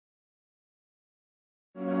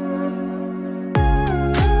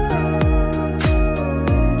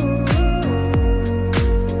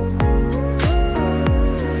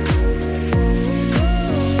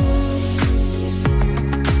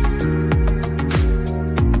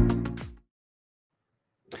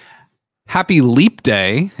Happy Leap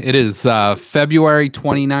Day. It is February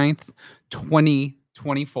 29th,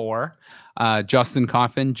 2024. Justin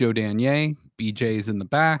Coffin, Joe Danier, BJ's in the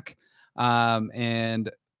back. And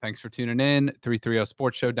thanks for tuning in. 330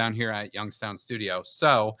 Sports Show down here at Youngstown Studio.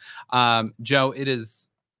 So, Joe, it is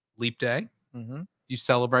Leap Day. Mm-hmm. Do you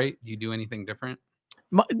celebrate? Do you do anything different?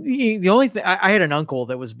 The only thing, I had an uncle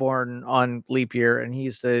that was born on leap year, and he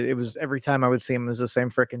used to, it was every time I would see him, it was the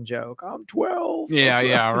same freaking joke. I'm 12.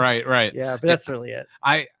 Yeah, right. Yeah, but that's really it.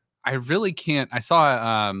 I really can't. I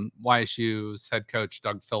saw YSU's head coach,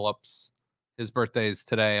 Doug Phillips. His birthday is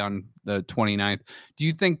today on the 29th. Do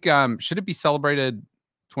you think should it be celebrated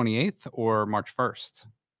 28th or March 1st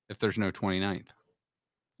if there's no 29th?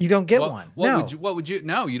 You don't get one. What would you?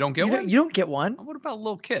 No, you don't get one. You don't get one. What about a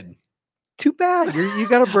little kid? Too bad. You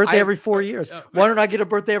got a birthday every 4 years. Why don't I get a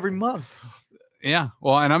birthday every month? Yeah.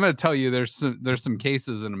 Well, and I'm going to tell you, there's some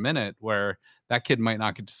cases in a minute where that kid might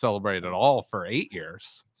not get to celebrate at all for 8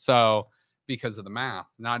 years. So because of the math,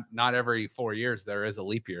 not every 4 years there is a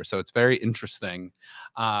leap year. So it's very interesting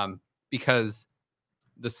because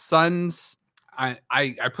the sun's, I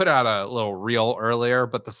put out a little reel earlier,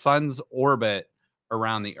 but the sun's orbit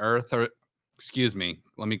around the earth, or excuse me,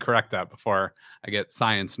 let me correct that before I get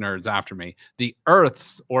science nerds after me. The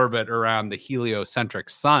Earth's orbit around the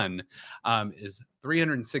heliocentric sun is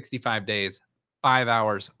 365 days, 5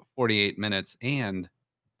 hours, 48 minutes, and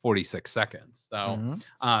 46 seconds. So,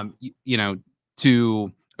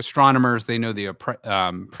 to astronomers, they know the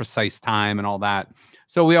precise time and all that.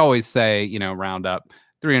 So we always say, round up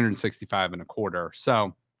 365 and a quarter.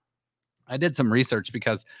 So I did some research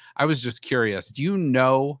because I was just curious. Do you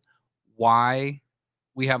know why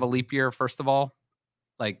we have a leap year, first of all?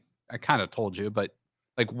 Like, I kind of told you, but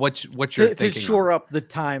like what's your thinking? To shore up the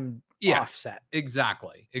time offset.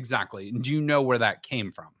 Exactly. Do you know where that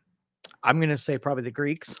came from? I'm going to say probably the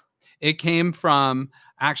Greeks. It came from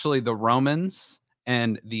actually the Romans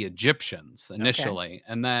and the Egyptians initially. Okay.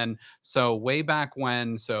 And then, so way back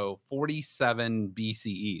when, so 47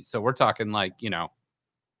 BCE. So we're talking like,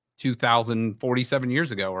 2047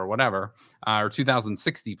 years ago or whatever, or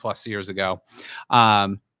 2060 plus years ago.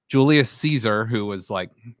 Julius Caesar, who was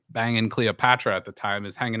like banging Cleopatra at the time,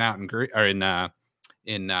 is hanging out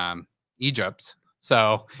in Egypt.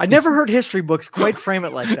 So I never heard history books quite frame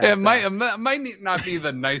it like that. It might not be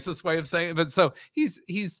the nicest way of saying it, but so he's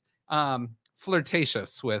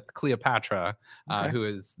flirtatious with Cleopatra, who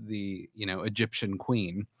is the Egyptian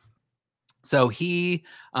queen. So he,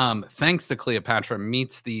 thanks to Cleopatra,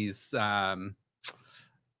 meets these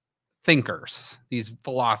thinkers, these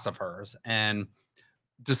philosophers, and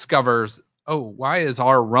discovers, why is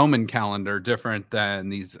our Roman calendar different than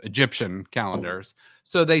these Egyptian calendars?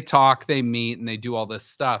 So they talk, they meet, and they do all this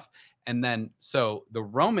stuff. And then, so the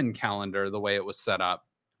Roman calendar, the way it was set up,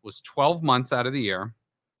 was 12 months out of the year,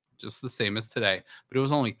 just the same as today, but it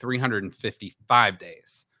was only 355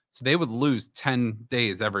 days. So they would lose 10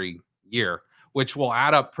 days every year, which will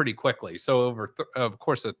add up pretty quickly. So over of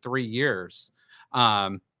course of 3 years,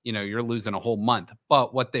 you're losing a whole month.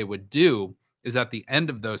 But what they would do is at the end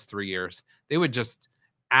of those 3 years, they would just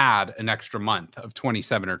add an extra month of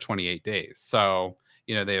 27 or 28 days. So,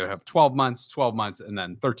 they would have 12 months, and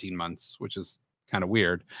then 13 months, which is kind of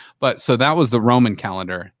weird. But so that was the Roman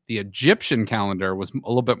calendar. The Egyptian calendar was a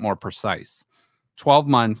little bit more precise. 12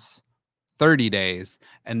 months, 30 days,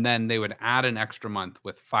 and then they would add an extra month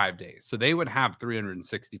with 5 days. So they would have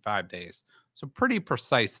 365 days. So pretty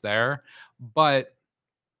precise there, but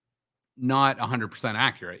not 100%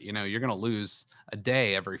 accurate. You're going to lose a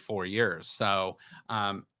day every 4 years. So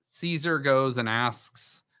Caesar goes and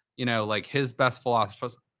asks, like his best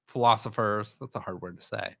philosophers, that's a hard word to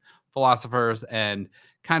say, philosophers, and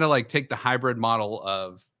kind of like take the hybrid model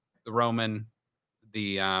of the Roman,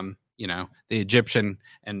 the Egyptian,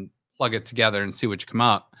 and plug it together and see what you come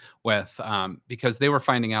up with, because they were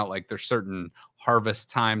finding out like there's certain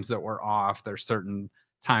harvest times that were off. There's certain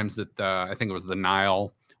times that I think it was the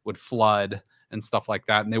Nile would flood and stuff like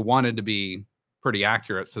that. And they wanted to be pretty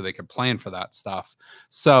accurate so they could plan for that stuff.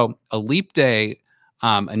 So a leap day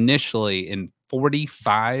initially in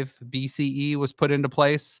 45 BCE was put into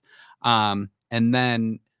place. And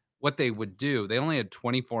then what they would do, they only had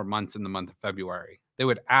 24 months in the month of February. They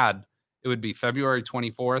would add, it would be February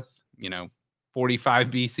 24th, 45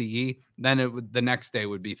 BCE. Then the next day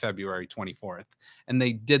would be February 24th. And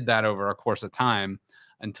they did that over a course of time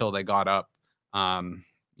until they got up,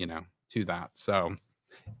 to that. So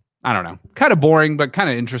I don't know, kind of boring, but kind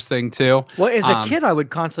of interesting too. Well, as a kid, I would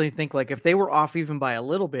constantly think like if they were off even by a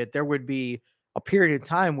little bit, there would be a period of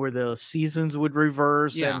time where the seasons would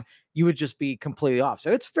reverse and you would just be completely off.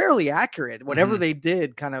 So it's fairly accurate. Whatever they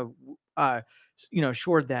did kind of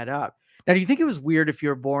shored that up. Now, do you think it was weird if you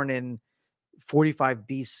were born in 45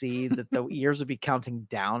 BC that the years would be counting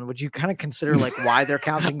down? Would you kind of consider like why they're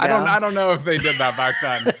counting down? I don't know if they did that back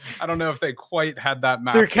then. I don't know if they quite had that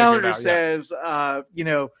map. So their calendar out says,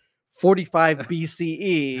 45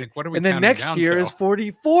 BCE, like, what are we and then counting next down year to? is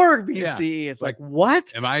 44 BCE. It's like,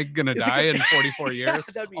 what? Am I gonna Is it die gonna- in 44 years?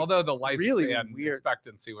 That'd be Although the really lifespan weird.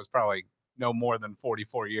 expectancy was probably no more than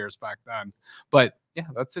 44 years back then. But yeah,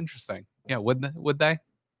 that's interesting. Yeah, would they?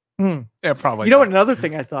 Hmm. Yeah, probably. You know what? Another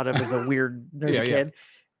thing I thought of as a weird nerdy Yeah. kid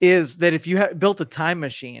is that if you built a time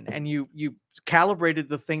machine and you calibrated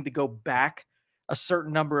the thing to go back a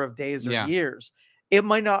certain number of days or Yeah. years, it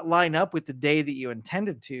might not line up with the day that you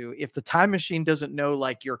intended to if the time machine doesn't know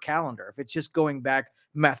like your calendar. If it's just going back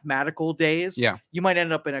mathematical days, Yeah. you might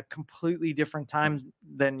end up in a completely different time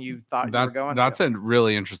than you thought you were going That's to. a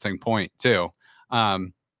really interesting point too. I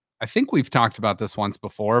think we've talked about this once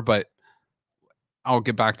before, but I'll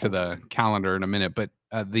get back to the calendar in a minute. But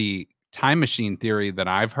the time machine theory that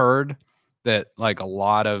I've heard that like a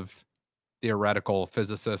lot of theoretical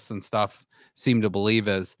physicists and stuff seem to believe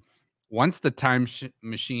is once the time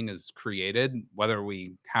machine is created, whether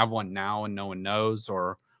we have one now and no one knows,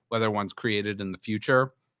 or whether one's created in the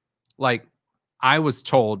future, like I was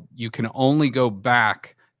told you can only go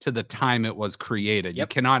back to the time it was created. Yep. You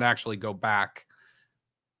cannot actually go back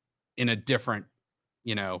in a different,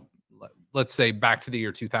 let's say back to the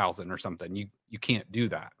year 2000 or something. You can't do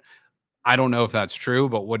that. I don't know if that's true,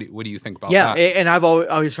 but what do you think about that? Yeah, and I've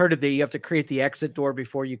always heard of that you have to create the exit door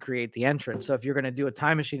before you create the entrance. So if you're going to do a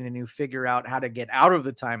time machine and you figure out how to get out of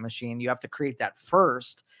the time machine, you have to create that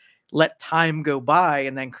first, let time go by,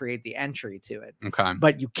 and then create the entry to it. Okay.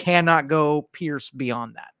 But you cannot go pierce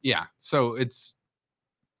beyond that. Yeah. So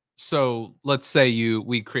let's say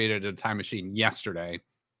we created a time machine yesterday.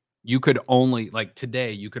 You could only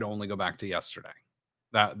today, you could only go back to yesterday.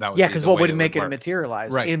 That would Yeah, because what would make it work.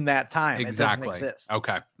 materialize Right. in that time? Exactly. It doesn't exist.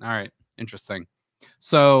 Okay. All right. Interesting.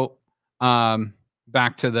 So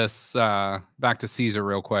back to Caesar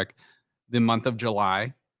real quick. The month of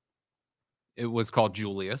July, it was called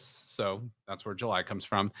Julius. So that's where July comes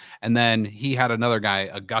from. And then he had another guy,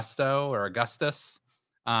 Augustus,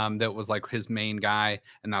 that was like his main guy.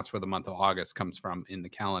 And that's where the month of August comes from in the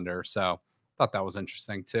calendar. So I thought that was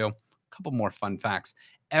interesting too. A couple more fun facts.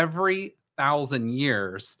 Every 1,000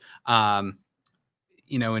 years,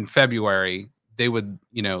 in February, they would,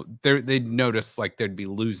 they'd notice like they'd be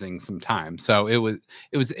losing some time. So it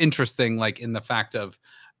was interesting, like in the fact of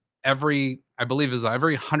every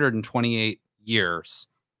 128 years,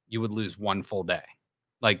 you would lose one full day,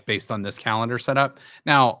 like based on this calendar setup.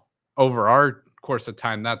 Now, over our course of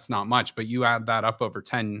time, that's not much, but you add that up over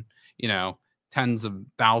 10, tens of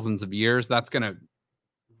thousands of years, that's going to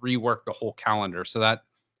rework the whole calendar. So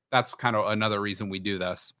that's kind of another reason we do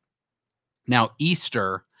this. Now,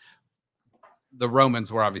 Easter, the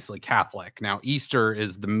Romans were obviously Catholic. Now, Easter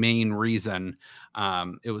is the main reason.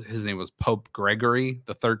 His name was Pope Gregory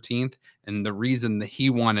the 13th, and the reason that he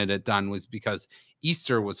wanted it done was because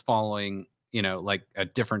Easter was following, like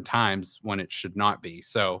at different times when it should not be.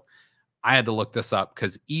 So I had to look this up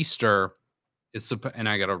because Easter is, and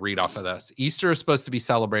I got to read off of this. Easter is supposed to be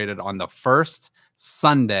celebrated on the first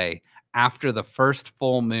Sunday after the first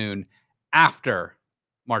full moon after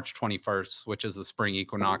March 21st, which is the spring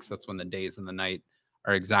equinox. That's when the days and the night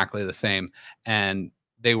are exactly the same. And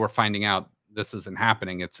they were finding out this isn't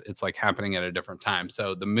happening. It's like happening at a different time.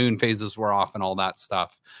 So the moon phases were off and all that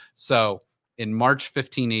stuff. So in March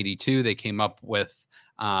 1582, they came up with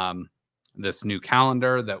this new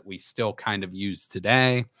calendar that we still kind of use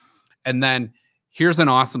today. And then here's an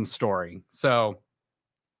awesome story. So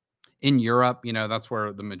in Europe, that's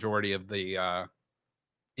where the majority of the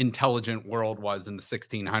intelligent world was in the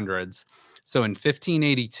 1600s. So in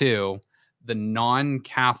 1582, the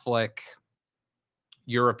non-Catholic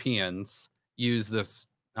Europeans used this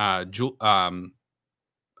other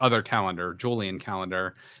calendar, Julian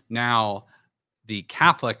calendar. Now the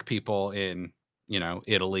Catholic people in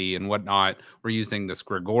Italy and whatnot were using this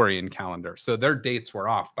Gregorian calendar. So their dates were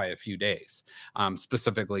off by a few days,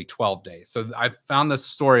 specifically 12 days. So I found this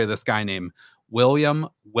story of this guy named William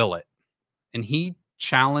Willett, and he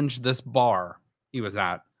challenged this bar he was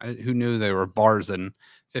at. Who knew there were bars in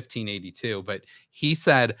 1582? But he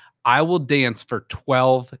said, I will dance for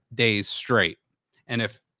 12 days straight. And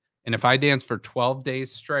if I dance for 12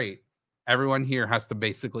 days straight, everyone here has to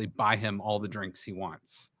basically buy him all the drinks he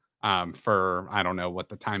wants for, I don't know what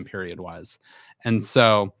the time period was. And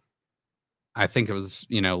so I think it was,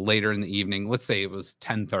 later in the evening, let's say it was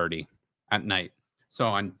 10:30 at night.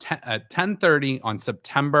 So at 10:30 on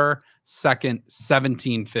September 2nd,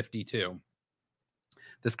 1752,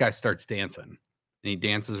 this guy starts dancing. And he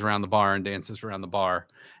dances around the bar and dances around the bar.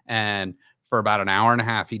 And for about an hour and a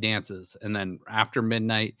half, he dances. And then after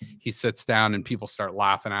midnight, he sits down and people start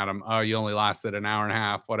laughing at him. Oh, you only lasted an hour and a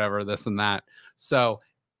half, whatever, this and that. So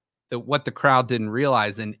what the crowd didn't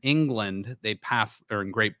realize, in England, they passed, or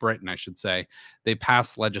in Great Britain, I should say, they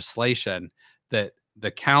passed legislation that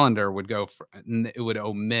the calendar would go for, it would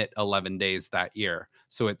omit 11 days that year.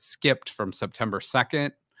 So it skipped from September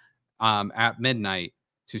 2nd at midnight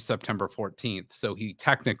to September 14th. So he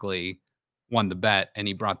technically won the bet, and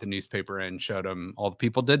he brought the newspaper in, showed him all the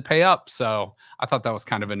people did pay up. So I thought that was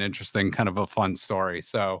kind of an interesting, kind of a fun story.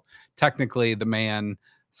 So technically the man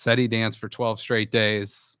said he danced for 12 straight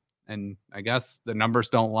days, and I guess the numbers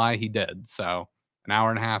don't lie, he did. So an hour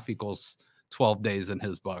and a half equals 12 days in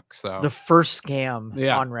his book. So the first scam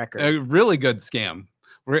on record. A really good scam.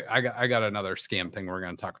 I got another scam thing we're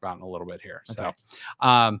going to talk about in a little bit here.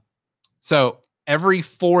 Okay. So every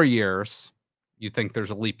 4 years, you think there's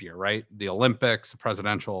a leap year, right? The Olympics,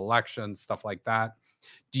 presidential elections, stuff like that.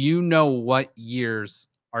 Do you know what years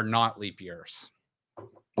are not leap years?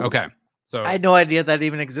 Okay. So I had no idea that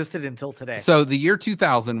even existed until today. So the year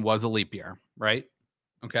 2000 was a leap year, right?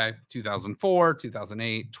 Okay. 2004,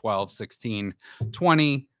 2008, 12, 16,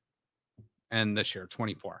 20, and this year,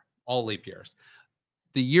 24. All leap years.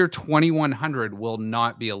 The year 2100 will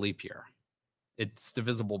not be a leap year. It's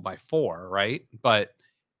divisible by 4, right? But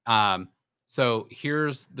so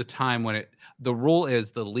here's the time when the rule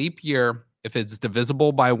is the leap year, if it's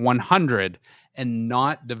divisible by 100 and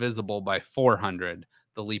not divisible by 400,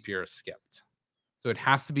 the leap year is skipped. So it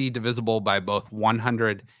has to be divisible by both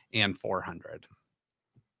 100 and 400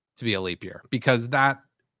 to be a leap year, because that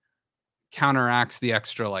counteracts the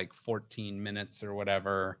extra like 14 minutes or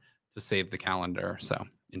whatever to save the calendar. So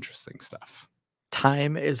interesting stuff.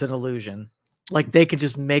 Time is an illusion. Like they could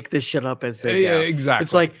just make this shit up as they go. Exactly.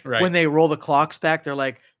 It's like when they roll the clocks back, they're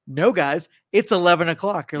like, no, guys, it's 11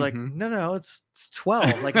 o'clock. You're like, no, it's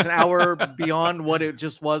 12. Like it's an hour beyond what it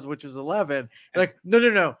just was, which was 11. You're like,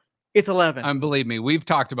 no, it's 11. Believe me, we've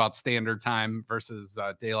talked about standard time versus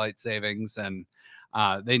daylight savings, and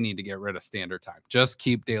they need to get rid of standard time. Just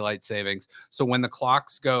keep daylight savings. So when the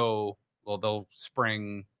clocks go, well, they'll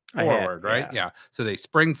spring forward, right? Yeah. So they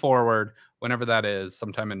spring forward whenever that is,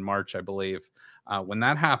 sometime in March, I believe. When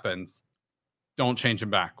that happens, don't change them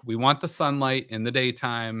back. We want the sunlight in the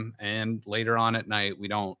daytime and later on at night. We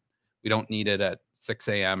don't need it at 6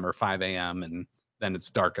 a.m. or 5 a.m. and then it's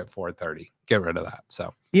dark at 4:30. Get rid of that.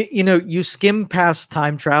 So you skim past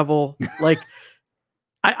time travel. Like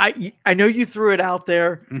I know you threw it out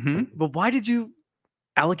there, but why did you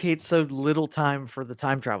allocate so little time for the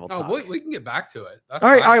time travel talk? Oh, we can get back to it. That's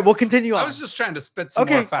all right. We'll continue on. I was just trying to spit some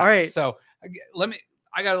more facts. All right. So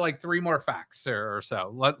I got like 3 more facts or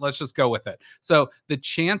so. Let's just go with it. So the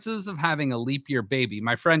chances of having a leap year baby,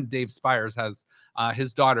 my friend Dave Spires has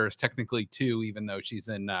his daughter is technically 2, even though she's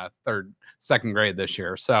in second grade this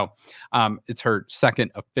year. So it's her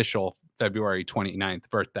second official February 29th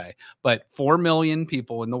birthday. But 4 million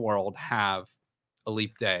people in the world have a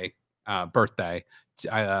leap day birthday.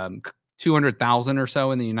 200,000 or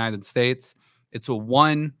so in the United States. It's a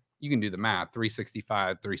 1. You can do the math,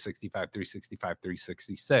 365, 365, 365,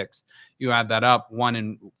 366. You add that up, 1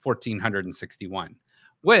 in 1,461,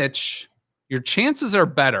 which your chances are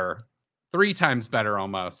better, 3 times better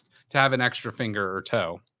almost, to have an extra finger or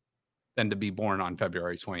toe than to be born on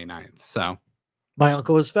February 29th. So my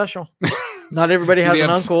uncle was special. Not everybody has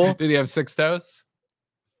an uncle. Did he have 6 toes?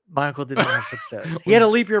 My uncle did not have 6 toes. He had a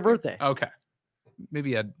leap year birthday. Okay.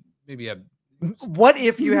 Maybe he had What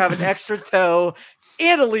if you have an extra toe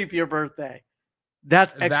and a leap year birthday?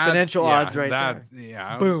 That's exponential odds right there.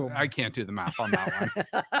 Yeah. Boom. I can't do the math on that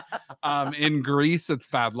one. In Greece, it's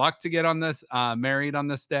bad luck to get on this married on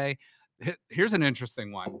this day. Here's an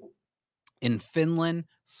interesting one. In Finland,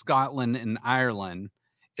 Scotland, and Ireland,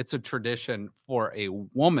 it's a tradition for a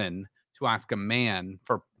woman to ask a man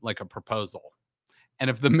for like a proposal. And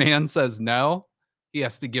if the man says no, he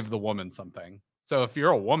has to give the woman something. So if you're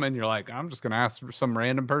a woman, you're like, I'm just going to ask for some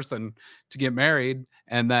random person to get married.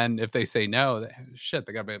 And then if they say no, they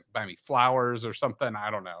got to buy me flowers or something.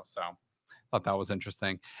 I don't know. So I thought that was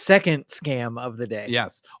interesting. Second scam of the day.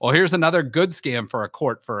 Yes. Well, here's another good scam for a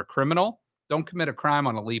court. For a criminal, don't commit a crime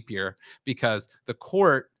on a leap year, because the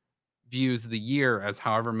court views the year as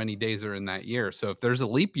however many days are in that year. So if there's a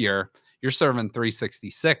leap year, you're serving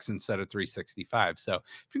 366 instead of 365. So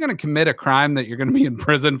if you're going to commit a crime that you're going to be in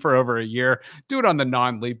prison for over a year, do it on the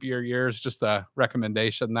non-leap year years. Just a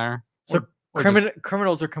recommendation there. So Or just,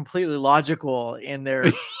 criminals are completely logical in their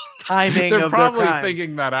timing they're of probably their crime.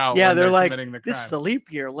 thinking that out. Yeah, when they're like, committing the this crime. is a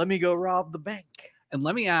leap year. Let me go rob the bank. And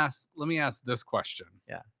let me ask this question.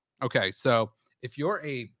 Yeah. Okay, so if you're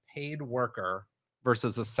a paid worker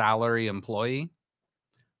versus a salary employee,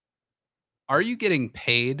 are you getting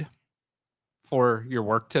paid for your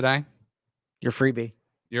work today? Your freebie.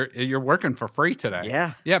 You're working for free today.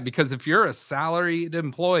 Yeah. Yeah, because if you're a salaried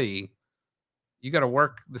employee, you got to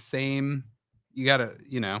work the same. You got to,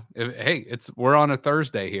 hey, we're on a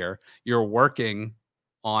Thursday here. You're working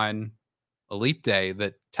on a leap day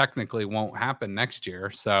that technically won't happen next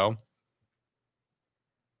year. So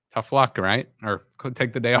tough luck, right? Or could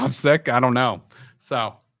take the day off sick. I don't know.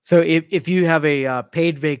 So if you have a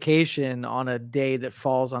paid vacation on a day that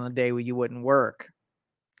falls on a day where you wouldn't work,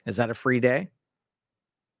 is that a free day?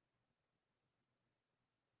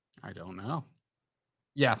 I don't know.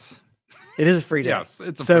 Yes. It is a free day. Yes,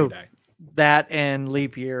 it's a free day. That and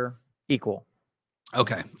leap year equal.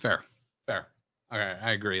 Okay, fair. Okay,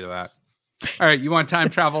 I agree to that. All right, you want time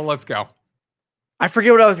travel? Let's go. I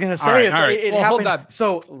forget what I was going to say. All right. It Well, hold happened that.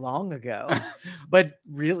 so long ago, but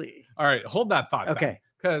really. All right, hold that thought. Okay.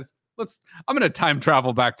 Because I'm going to time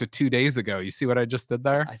travel back to 2 days ago. You see what I just did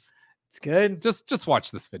there? It's good. Just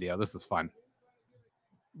watch this video. This is fun.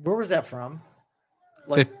 Where was that from?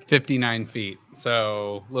 59 feet.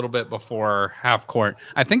 So a little bit before half court.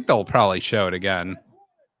 I think they'll probably show it again.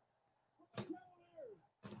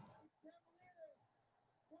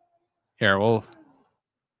 Here, wait,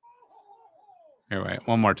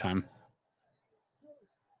 one more time.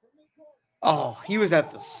 Oh, he was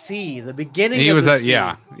at the C, the beginning He of was the at, C.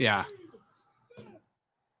 yeah.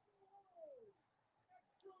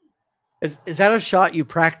 Is that a shot you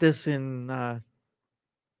practice in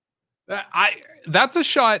That's a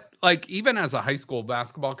shot, like, even as a high school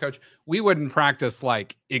basketball coach, we wouldn't practice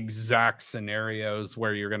like exact scenarios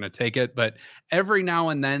where you're going to take it, but every now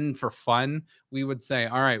and then for fun, we would say,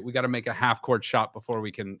 all right, we got to make a half court shot before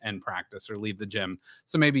we can end practice or leave the gym.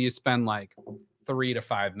 So maybe you spend like 3 to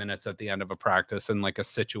 5 minutes at the end of a practice in like a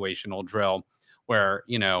situational drill where,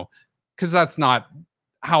 because that's not,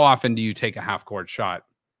 how often do you take a half court shot?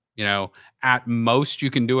 At most you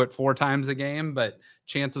can do it 4 times a game, but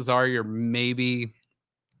chances are you're maybe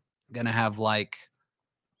going to have like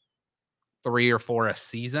 3 or 4 a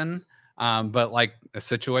season. But like a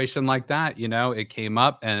situation like that, it came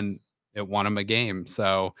up and it won him a game.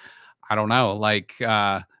 So I don't know, like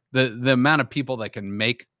the amount of people that can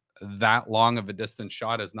make that long of a distance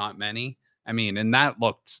shot is not many. I mean, and that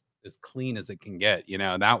looked as clean as it can get.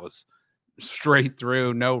 That was straight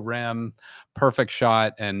through, no rim, perfect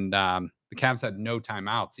shot. And the Cavs had no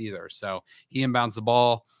timeouts either. So he inbounds the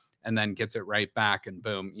ball and then gets it right back, and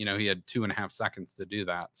boom, he had 2.5 seconds to do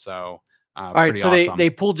that. So all right, so awesome. they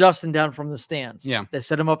pull Justin down from the stands. Yeah. They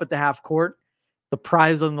set him up at the half court. The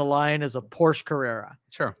prize on the line is a Porsche Carrera.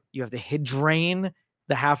 Sure. You have to drain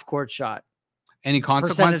the half court shot. Any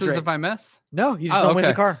consequences if I miss? No, you just don't win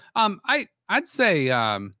the car. I'd say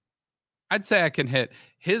I can hit.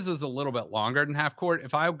 His is a little bit longer than half court.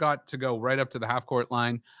 If I got to go right up to the half court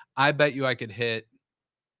line, I bet you I could hit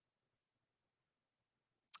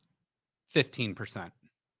 15%.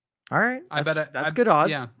 All right. That's good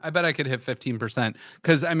odds. Yeah, I bet I could hit 15%.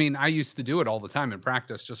 Because I mean, I used to do it all the time in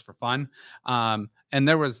practice just for fun. And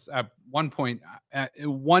there was at one point,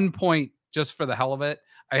 just for the hell of it,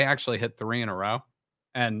 I actually hit 3 in a row.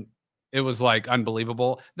 And it was like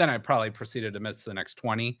unbelievable. Then I probably proceeded to miss the next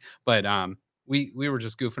 20. But we were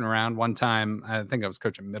just goofing around one time. I think I was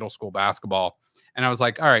coaching middle school basketball. And I was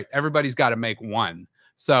like, all right, everybody's got to make one.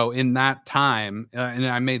 So in that time, and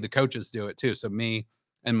I made the coaches do it too. So me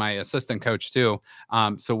and my assistant coach too.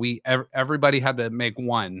 So everybody had to make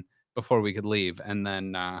one before we could leave. And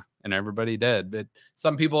then, and everybody did. But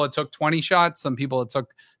some people it took 20 shots. Some people it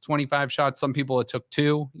took 25 shots. Some people it took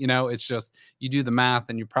 2. It's just, you do the math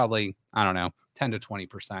and you're probably, I don't know, 10 to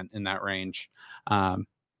 20% in that range.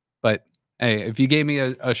 But hey, if you gave me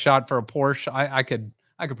a shot for a Porsche, I could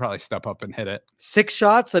probably step up and hit it. 6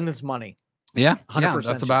 shots and it's money. Yeah, 100%.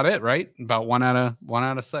 That's about it, right? About 1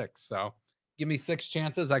 out of 6. So give me 6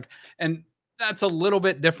 chances. And that's a little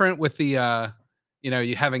bit different with the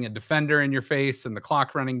you having a defender in your face and the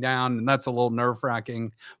clock running down, and that's a little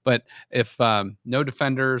nerve-wracking. But if no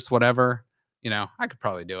defenders, whatever, I could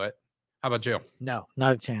probably do it. How about you? No,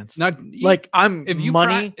 not a chance.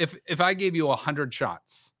 If I gave you 100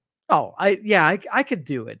 shots. Oh, I could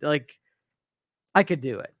do it. Like, I could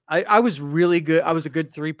do it. I was really good. I was a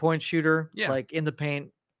good 3-point shooter. Yeah. Like in the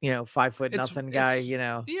paint, 5 foot nothing guy.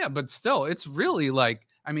 Yeah, but still, it's really like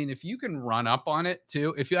I mean, if you can run up on it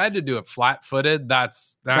too, if you had to do it flat-footed,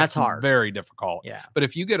 that's hard. very difficult. Yeah. But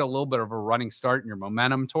if you get a little bit of a running start and your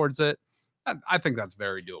momentum towards it, I think that's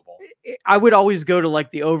very doable. I would always go to like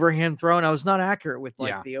the overhand throw, and I was not accurate with like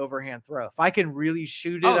Yeah. the overhand throw. If I can really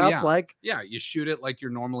shoot it Oh, up, yeah. like Yeah, you shoot it like you're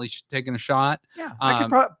normally taking a shot. yeah, I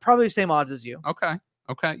could probably the same odds as you. Okay.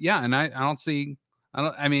 Okay. Yeah, and I don't see.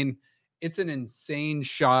 I mean, it's an insane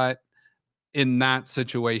shot in that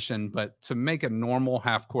situation, but to make a normal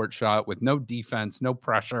half court shot with no defense, no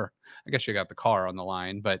pressure, I guess you got the car on the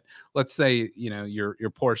line, but let's say, your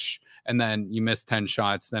Porsche and then you miss 10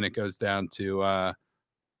 shots, then it goes down to I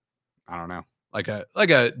don't know, like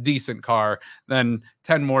a decent car, then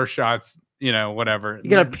 10 more shots, whatever. You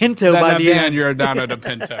got a Pinto then by at the end. You're down at a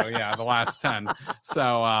Pinto. Yeah, the last 10.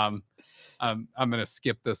 So I'm going to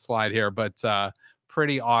skip this slide here, but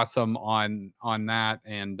pretty awesome on that,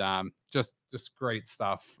 and just great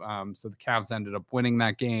stuff. So the Cavs ended up winning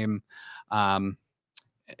that game, and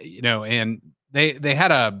they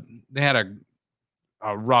had a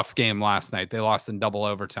rough game last night. They lost in double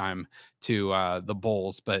overtime to the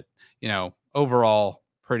Bulls, but overall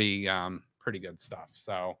pretty good stuff.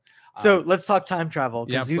 So let's talk time travel,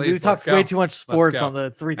 because yeah, we talked way too much sports on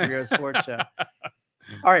the 330 Sports Show.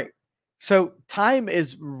 All right. So time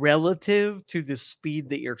is relative to the speed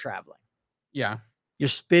that you're traveling. Yeah. You're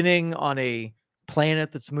spinning on a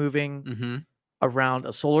planet that's moving around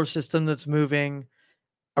a solar system that's moving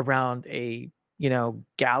around a,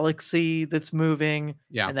 galaxy that's moving.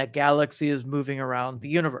 Yeah. And that galaxy is moving around the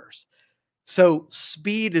universe. So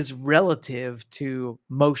speed is relative to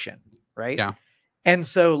motion, right? Yeah. And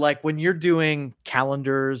so like when you're doing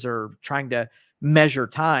calendars or trying to measure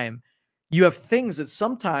time, you have things that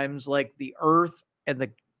sometimes like the Earth and the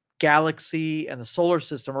galaxy and the solar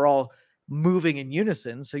system are all moving in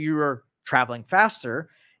unison. So you are traveling faster.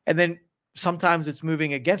 And then sometimes it's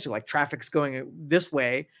moving against you, like traffic's going this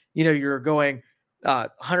way. You're going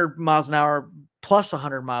 100 miles an hour plus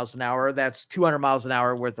 100 miles an hour. That's 200 miles an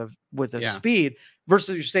hour worth of speed,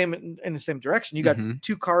 versus you're staying in the same direction. You got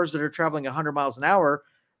two cars that are traveling 100 miles an hour.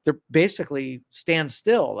 They're basically stand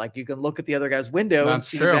still. Like you can look at the other guy's window and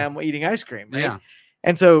see them eating ice cream. Right. Yeah.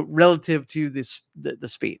 And so relative to the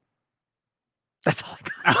speed, that's all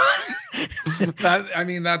I got.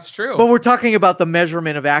 That's true. But we're talking about the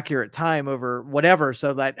measurement of accurate time over whatever.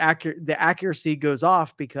 So that the accuracy goes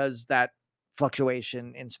off because that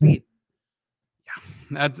fluctuation in speed.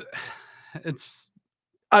 Yeah.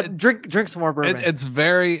 Drink some more bourbon.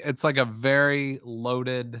 It's like a very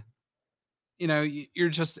loaded, you're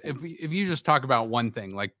just, if you just talk about one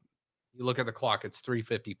thing, like you look at the clock, it's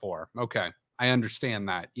 3:54. Okay. I understand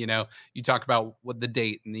that, you talk about what the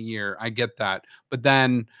date and the year, I get that. But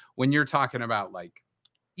then when you're talking about like,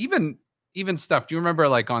 even stuff, do you remember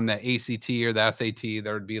like on the ACT or the SAT,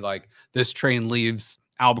 there would be like, this train leaves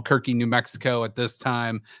Albuquerque, New Mexico at this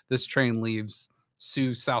time. This train leaves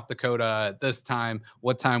Sioux, South Dakota at this time.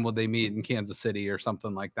 What time will they meet in Kansas City or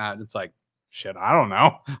something like that? It's like, shit, I don't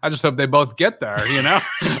know. I just hope they both get there,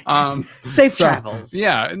 Safe travels.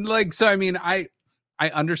 Yeah. And like, so, I mean, I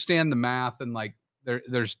understand the math, and like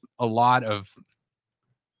there's a lot of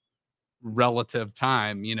relative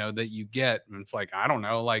time, that you get. And it's like, I don't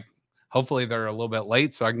know, like hopefully they're a little bit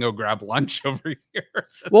late so I can go grab lunch over here.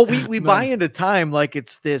 Well, we buy into time like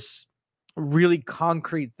it's this really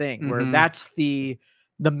concrete thing where that's the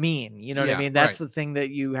mean, what I mean? That's the thing that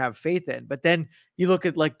you have faith in. But then you look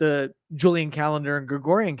at like the Julian calendar and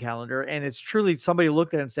Gregorian calendar, and it's truly somebody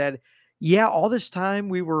looked at it and said, yeah, all this time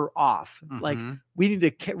we were off. Like we need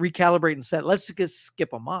to recalibrate and set, let's just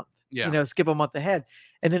skip a month, skip a month ahead.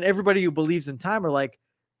 And then everybody who believes in time are like,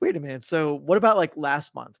 wait a minute. So what about like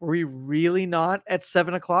last month? Were we really not at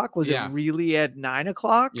 7 o'clock? Was it really at 9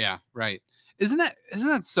 o'clock? Yeah. Right. Isn't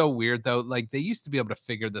that so weird though? Like they used to be able to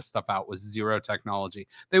figure this stuff out with zero technology.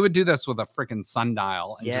 They would do this with a freaking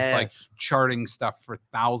sundial and just like charting stuff for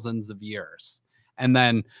thousands of years. And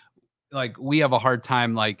then like we have a hard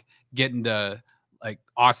time like getting to like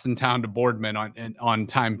Austintown to Boardman on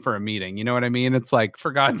time for a meeting. You know what I mean? It's like,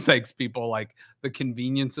 for God's sakes, people, like the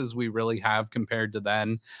conveniences we really have compared to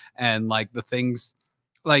then, and like the things,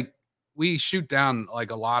 like we shoot down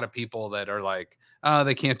like a lot of people that are like, oh,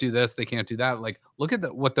 they can't do this, they can't do that. Like, look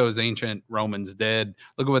at what those ancient Romans did.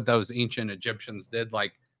 Look at what those ancient Egyptians did.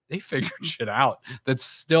 Like, they figured shit out that's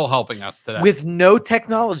still helping us today with no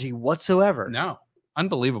technology whatsoever. No,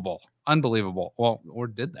 unbelievable. Well, or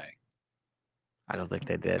did they? I don't think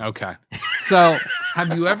they did. Okay. So,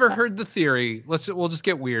 have you ever heard the theory? We'll just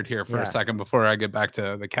get weird here for Yeah. a second before I get back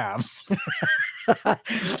to the Cavs.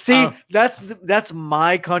 See, that's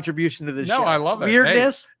my contribution to the show. No, I love it.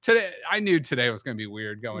 Weirdness. Today, I knew today was going to be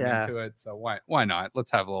weird going Yeah. into it. So why not?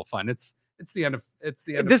 Let's have a little fun. It's the end of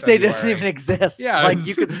This day doesn't even exist. Yeah, like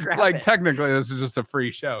you could scrap like it. technically this is just a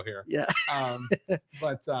free show here. Yeah.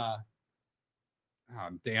 But oh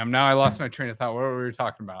damn! Now I lost my train of thought. What were we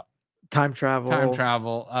talking about? Time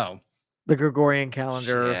travel. Oh, the Gregorian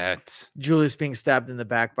calendar. shit. Julius being stabbed in the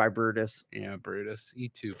back by Brutus. Yeah, Brutus.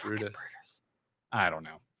 Brutus. Brutus. I don't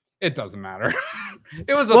know. It doesn't matter.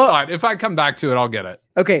 It was a thought. If I come back to it, I'll get it.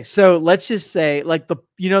 Okay, so let's just say, like the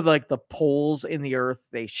poles in the Earth,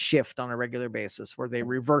 they shift on a regular basis, where they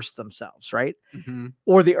reverse themselves, right? Mm-hmm.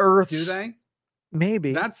 Or the Earth. Do they?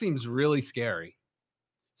 Maybe. That seems really scary.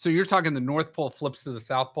 So you're talking the North Pole flips to the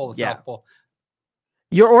South Pole, South Pole.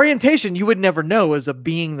 Your orientation, you would never know as a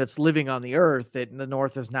being that's living on the Earth that the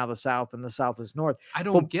North is now the South and the South is North. I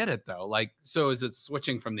don't get it though. Like, so is it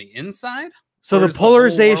switching from the inside? So the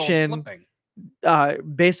polarization,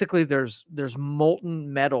 basically there's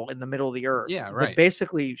molten metal in the middle of the Earth. Yeah, right. That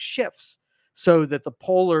basically shifts so that the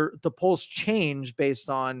poles change based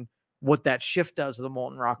on what that shift does to the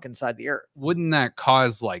molten rock inside the Earth. Wouldn't that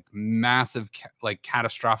cause like massive, like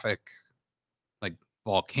catastrophic, like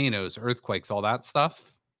volcanoes, earthquakes, all that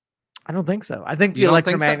stuff? I don't think so. I think the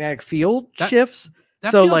electromagnetic field shifts.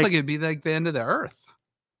 That feels like it'd be like the end of the Earth.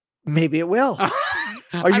 Maybe it will.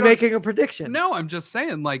 Are you making a prediction? No, I'm just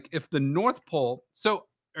saying, like, if the North Pole. So,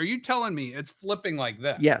 are you telling me it's flipping like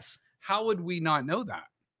this? Yes. How would we not know that?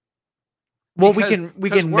 Well, we can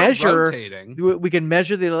measure. We can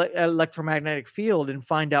measure the electromagnetic field and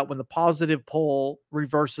find out when the positive pole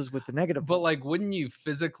reverses with the negative pole. But like, wouldn't you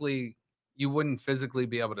wouldn't physically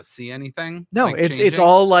be able to see anything? No, like it's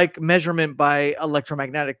all like measurement by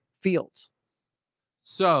electromagnetic fields.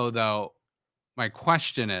 So though, my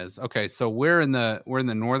question is, okay, so we're in the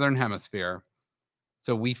northern hemisphere.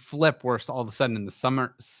 So we flip, we're all of a sudden in the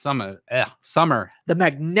summer. The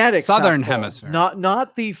magnetic southern South Pole, hemisphere.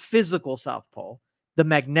 Not the physical South Pole, the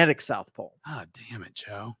magnetic South Pole. Oh, damn it,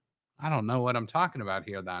 Joe. I don't know what I'm talking about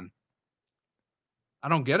here then. I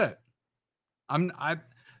don't get it.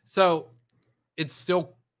 So it's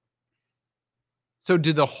still. So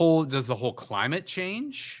does the whole climate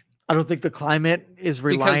change? I don't think the climate is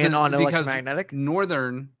reliant on electromagnetic.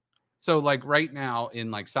 Northern, so like right now in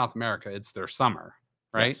like South America, it's their summer,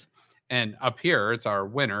 right? Yes. And up here, it's our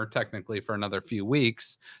winter technically for another few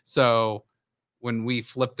weeks. So when we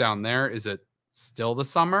flip down there, is it still the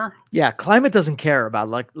summer? Yeah, climate doesn't care about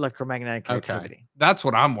electromagnetic activity. Okay. That's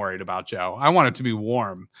what I'm worried about, Joe. I want it to be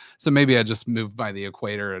warm. So maybe I just move by the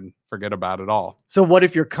equator and forget about it all. So what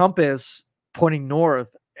if your compass pointing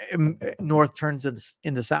north turns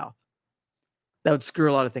into south? That would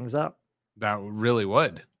screw a lot of things up. That really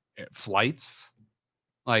would. Flights,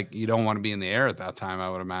 like you don't want to be in the air at that time, I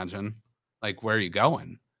would imagine. Like, where are you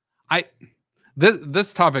going?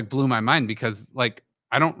 This topic blew my mind because like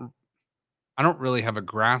I don't really have a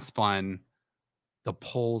grasp on the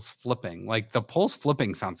poles flipping. Like the poles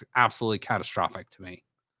flipping sounds absolutely catastrophic to me.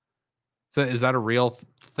 So is that a real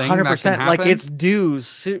thing? 100%. Like it's due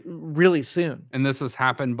really soon. And this has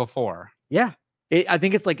happened before. Yeah. I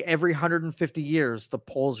think it's like every 150 years, the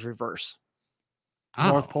poles reverse.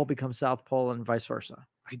 North Pole becomes South Pole and vice versa.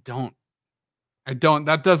 I don't.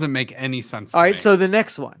 That doesn't make any sense. All right. So the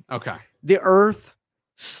next one. Okay. The Earth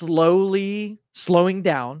slowly slowing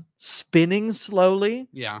down, spinning slowly.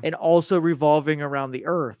 Yeah. And also revolving around the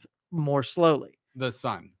Earth more slowly. The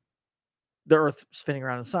sun. The Earth spinning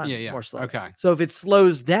around the sun more slowly. Okay. So if it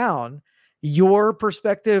slows down, your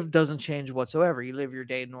perspective doesn't change whatsoever. You live your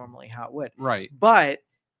day normally how it would. Right. But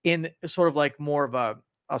in sort of like more of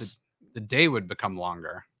the day would become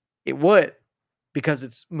longer. It would, because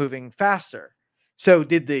it's moving faster. So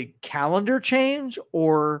did the calendar change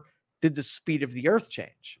or did the speed of the Earth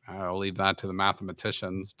change? I'll leave that to the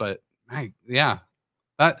mathematicians, but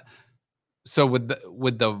so would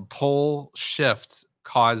the pole shift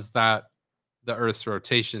cause the Earth's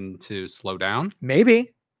rotation to slow down?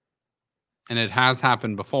 Maybe. And it has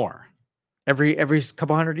happened before. Every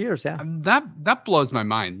couple hundred years, yeah. That blows my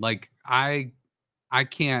mind. Like I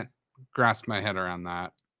can't grasp my head around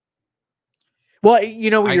that. Well,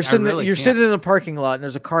 you're sitting in the parking lot and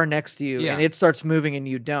there's a car next to you and it starts moving and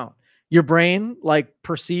you don't. Your brain like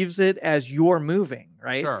perceives it as you're moving,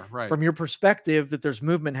 right? Sure, right. From your perspective that there's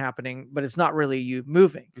movement happening, but it's not really you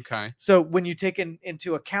moving. Okay. So when you take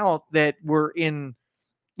into account that we're in,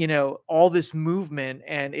 all this movement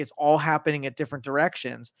and it's all happening at different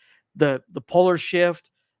directions, the polar shift,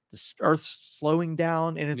 the Earth's slowing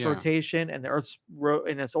down in its rotation and the Earth's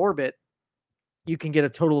in its orbit, you can get a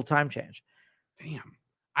total time change. Damn.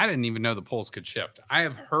 I didn't even know the poles could shift. I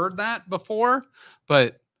have heard that before,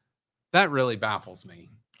 but that really baffles me.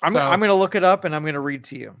 I'm going to look it up and I'm going to read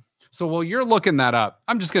to you. So while you're looking that up,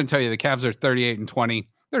 I'm just going to tell you the Cavs are 38-20.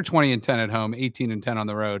 They're 20-10 at home, 18-10 on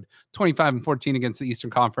the road, 25-14 against the Eastern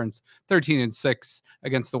Conference, 13-6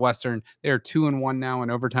 against the Western. They are 2-1 now in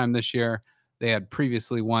overtime this year. They had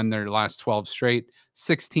previously won their last 12 straight.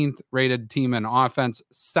 16th rated team in offense,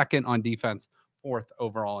 second on defense, fourth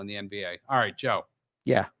overall in the NBA. All right, Joe.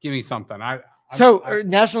 Yeah. Give me something.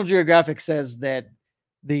 National Geographic says that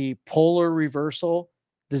the polar reversal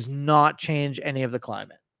does not change any of the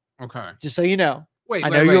climate. Okay. Just so you know.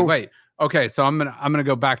 Wait. Okay, so I'm gonna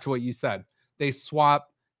go back to what you said. They swap.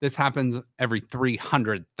 This happens every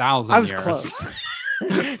 300,000 years. I was close.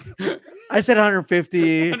 I said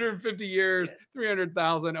 150. 150 years,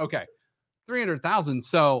 300,000. Okay, 300,000.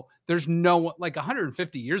 So there's no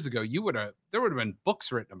 150 years ago. There would have been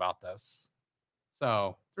books written about this.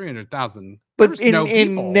 So 300,000. But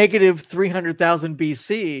in negative 300,000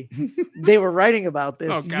 BC, they were writing about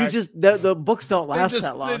this. Okay. The books don't last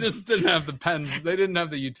that long. They just didn't have the pens. They didn't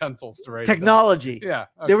have the utensils to write. Technology. Yeah.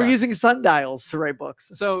 Okay. They were using sundials to write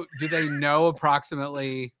books. So do they know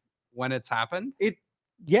approximately when it's happened? It's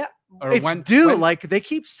due. Like they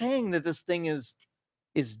keep saying that this thing is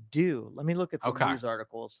due. Let me look at some news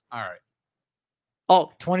articles. All right.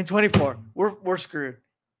 Oh, 2024. We're screwed.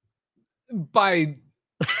 By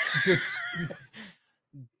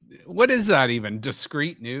what is that even?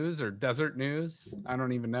 Discrete news or desert news? I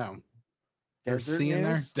don't even know. Desert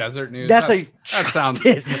news? There? Desert news. That's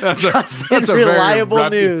a reliable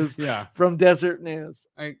news. Yeah, from Desert News.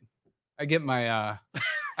 I get my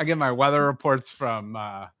weather reports from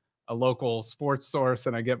a local sports source,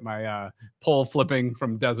 and I get my pole flipping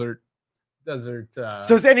from desert. So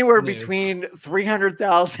it's anywhere between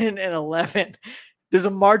 300,000 and 11. There's a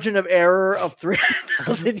margin of error of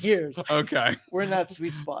 300,000 years. Okay. We're in that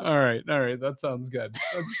sweet spot. All right. That sounds good.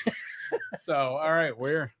 So, all right.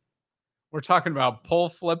 We're talking about pole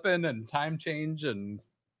flipping and time change. And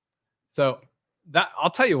so that, I'll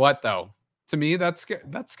tell you what, though, to me, that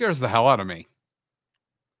scares the hell out of me.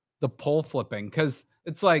 The pole flipping. Because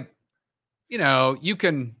it's like,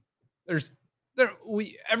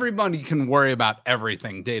 everybody can worry about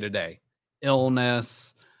everything day to day.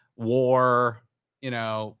 Illness, war,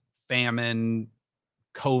 famine,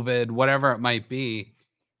 COVID, whatever it might be.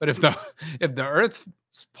 But if the Earth's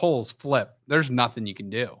poles flip, there's nothing you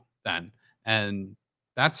can do then. And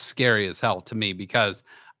that's scary as hell to me, because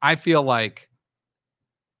I feel like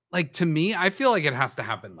to me, I feel like it has to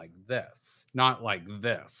happen like this, not like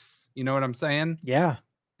this. You know what I'm saying? Yeah.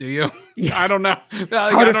 Do you? Yeah. I don't know.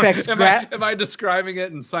 Am I describing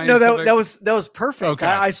it in science? No, that was perfect. Okay.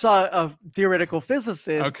 I saw a theoretical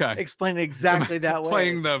physicist explain it exactly that way.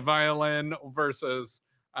 Playing the violin versus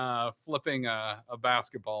flipping a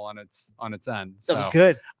basketball on its end. That was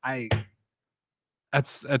good.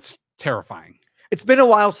 That's terrifying. It's been a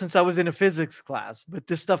while since I was in a physics class, but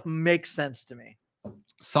this stuff makes sense to me.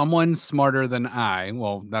 Someone smarter than I,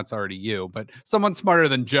 well, that's already you, but someone smarter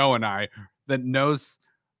than Joe and I that knows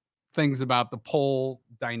things about the pole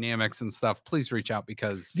dynamics and stuff, please reach out,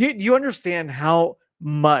 because do you understand how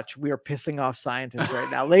much we are pissing off scientists right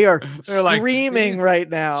now? They are screaming right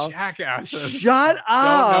now. Jackasses. Shut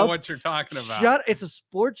up. Don't know what you're talking about. It's a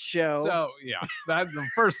sports show. So yeah, that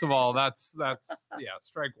first of all, that's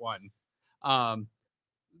strike one.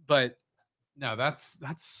 But no, that's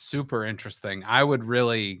super interesting. I would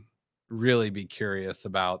really be curious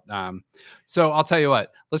about. So I'll tell you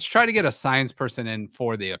what, let's try to get a science person in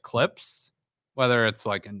for the eclipse, whether it's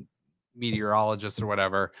like a meteorologist or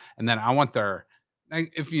whatever. And then I want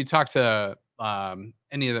if you talk to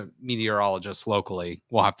any of the meteorologists locally,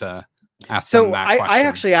 we'll have to ask them that question. I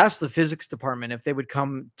actually asked the physics department if they would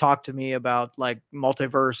come talk to me about like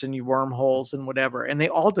multiverse and wormholes and whatever, and they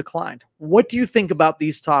all declined. What do you think about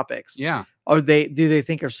these topics? Yeah. Do they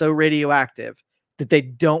think are so radioactive that they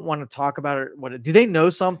don't want to talk about it? What do they know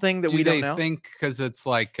something that we don't know? Do they think because it's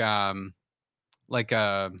like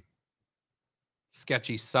a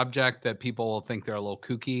sketchy subject that people will think they're a little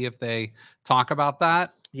kooky if they talk about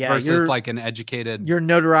that? Yeah, versus like an educated. Your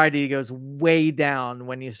notoriety goes way down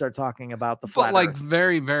when you start talking about the flat But Earth.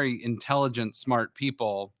 very, very intelligent, smart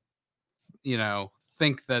people,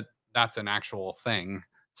 think that that's an actual thing.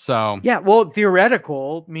 So yeah, well,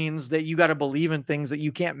 theoretical means that you got to believe in things that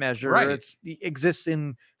you can't measure. Right. It exists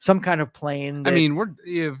in some kind of plane. I mean,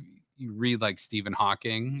 you read like Stephen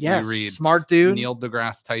Hawking. Yes, you read smart dude. Neil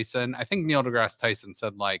deGrasse Tyson. I think Neil deGrasse Tyson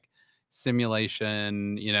said like,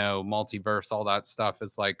 simulation, multiverse, all that stuff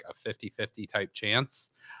is like a 50-50 type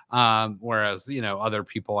chance. Whereas, other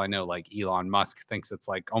people I know, like Elon Musk, thinks it's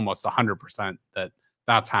like almost 100% that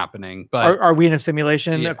that's happening. But Are we in a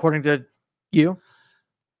simulation Yeah. according to you?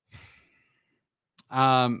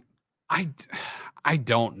 I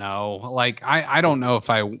don't know. Like, I don't know if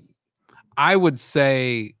I would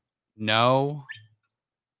say no,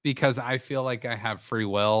 because I feel like I have free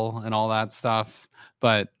will and all that stuff.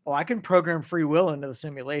 But Well, I can program free will into the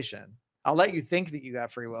simulation. I'll let you think that you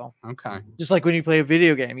got free will. okay. Just like when you play a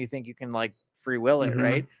video game, you think you can like free will it, Mhm.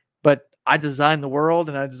 right? But I designed the world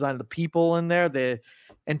and I designed the people in there, the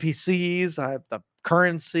NPCs, the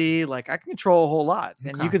currency. Like I can control a whole lot,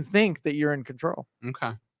 and you Okay. can think that you're in control.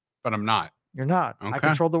 Okay. But I'm not. You're not. I Okay.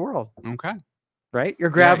 control the world, Okay. right? Your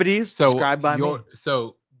Yeah. gravity's So described by me.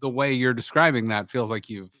 so the way you're describing that feels like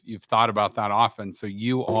you've thought about that often. So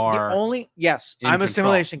you are Yes, in I'm a control.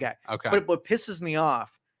 simulation guy. Okay. But what pisses me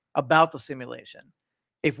off about the simulation,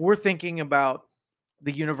 if we're thinking about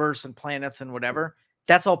the universe and planets and whatever,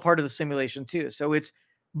 that's all part of the simulation too. So it's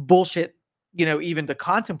bullshit, even to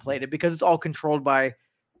contemplate it, because it's all controlled by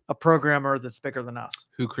a programmer that's bigger than us.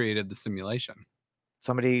 Who created the simulation?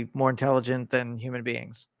 Somebody more intelligent than human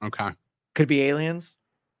beings. Okay. Could be aliens,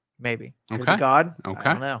 maybe. Could Okay. be God. Okay.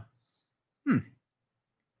 I don't know. Hmm.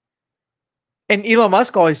 And Elon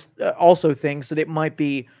Musk always also thinks that it might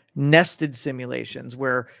be nested simulations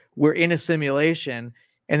where we're in a simulation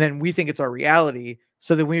and then we think it's our reality.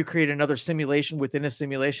 So that we create another simulation within a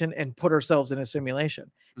simulation and put ourselves in a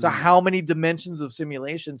simulation. So how many dimensions of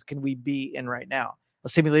simulations can we be in right now? A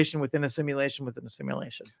simulation within a simulation within a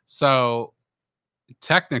simulation. So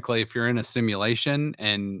technically, if you're in a simulation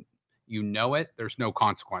and you know it, there's no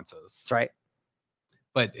consequences. That's right.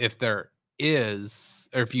 But if there is,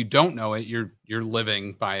 or if you don't know it, you're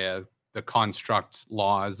living by the construct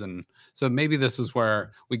laws. And so maybe this is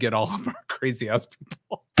where we get all of our crazy ass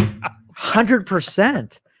people.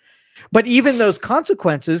 100%. But even those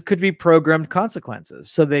consequences could be programmed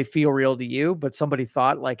consequences. So they feel real to you, but somebody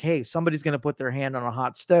thought like, hey, somebody's going to put their hand on a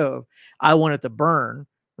hot stove. I want it to burn,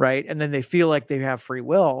 right? And then they feel like they have free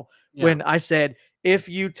will. Yeah. When I said, if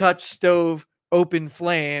you touch stove, open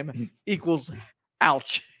flame equals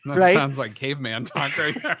ouch. That right? sounds like caveman talk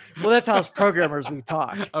right there. Well, that's how as programmers we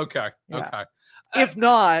talk. Okay. Yeah. Okay. If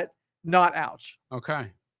not ouch. Okay.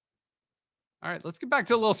 All right, let's get back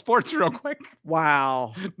to a little sports real quick.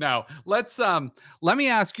 Wow. No, let's let me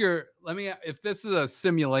ask if this is a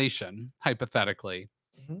simulation, hypothetically,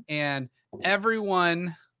 and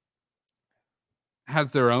everyone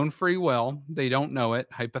has their own free will, they don't know it,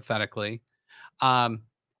 hypothetically.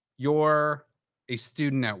 You're a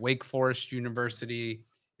student at Wake Forest University,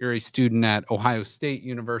 you're a student at Ohio State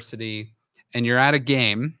University, and you're at a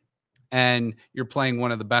game and you're playing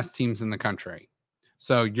one of the best teams in the country.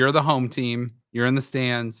 So you're the home team, you're in the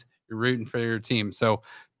stands, you're rooting for your team. So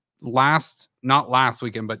not last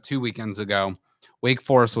weekend, but 2 weekends ago, Wake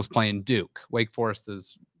Forest was playing Duke. Wake Forest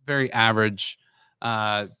is very average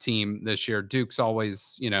team this year. Duke's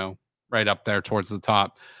always, right up there towards the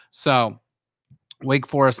top. So Wake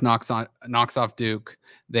Forest knocks off Duke.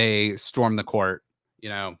 They storm the court,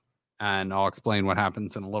 and I'll explain what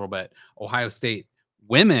happens in a little bit. Ohio State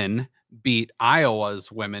women beat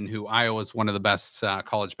Iowa's women, who Iowa is one of the best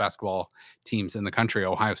college basketball teams in the country.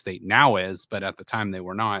 Ohio State now is, but at the time they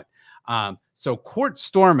were not. So court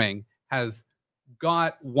storming has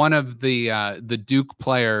got one of the Duke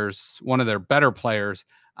players, one of their better players,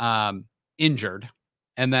 injured.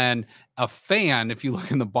 And then a fan, if you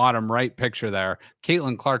look in the bottom right picture there,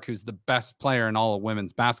 Caitlin Clark, who's the best player in all of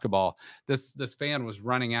women's basketball, this fan was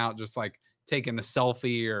running out just like taking a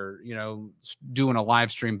selfie or, doing a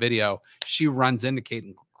live stream video. She runs into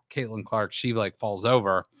Caitlin Clark. She like falls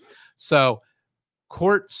over. So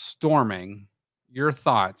court storming, your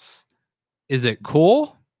thoughts. Is it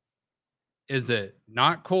cool? Is it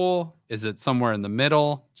not cool? Is it somewhere in the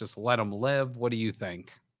middle? Just let them live. What do you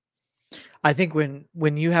think? I think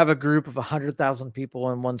when you have a group of 100,000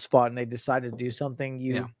 people in one spot and they decide to do something,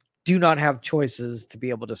 you do not have choices to be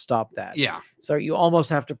able to stop that. Yeah. So you almost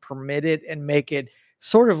have to permit it and make it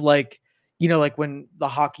sort of like, like when the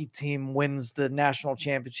hockey team wins the national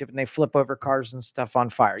championship and they flip over cars and stuff on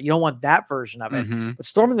fire. You don't want that version of it. Mm-hmm. But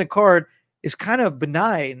storming the court is kind of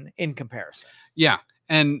benign in comparison. Yeah.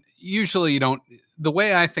 And usually the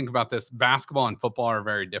way I think about this, basketball and football are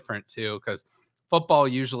very different too, because football,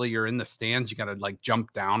 usually you're in the stands, you got to like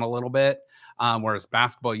jump down a little bit. Whereas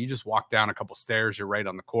basketball, you just walk down a couple stairs, you're right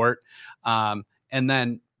on the court. And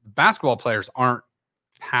then basketball players aren't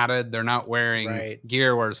padded, they're not wearing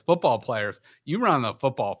gear. Whereas football players, you run on the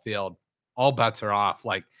football field, all bets are off.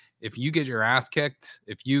 Like if you get your ass kicked,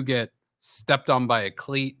 if you get stepped on by a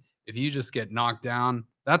cleat, if you just get knocked down,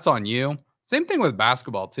 that's on you. Same thing with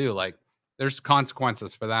basketball too. Like there's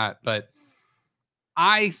consequences for that. But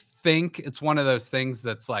I think it's one of those things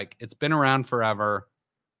that's like, it's been around forever.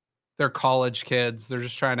 They're college kids. They're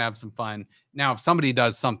just trying to have some fun. Now, if somebody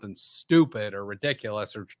does something stupid or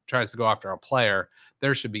ridiculous or tries to go after a player,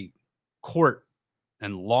 there should be court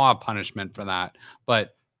and law punishment for that.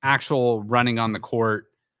 But actual running on the court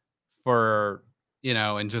for,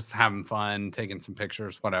 and just having fun, taking some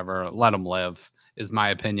pictures, whatever, let them live is my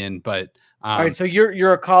opinion. But all right, so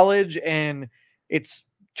you're a college and it's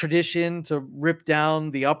tradition to rip down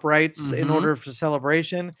the uprights in order for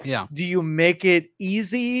celebration. Yeah. Do you make it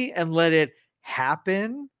easy and let it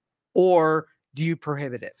happen, or do you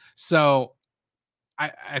prohibit it? So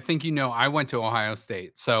I think, I went to Ohio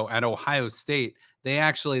State. So at Ohio State,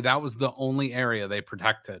 that was the only area they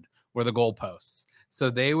protected were the goalposts. So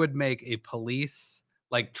they would make a police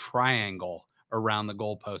like triangle around the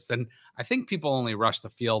goalposts. And I think people only rushed the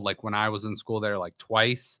field like when I was in school there like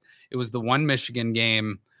twice. It was the one Michigan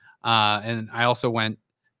game. And I also went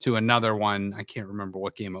to another one. I can't remember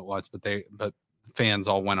what game it was, but fans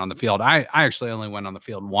all went on the field. I actually only went on the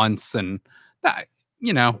field once, and that,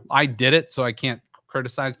 I did it, so I can't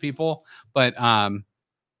criticize people. But I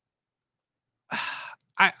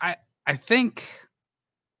think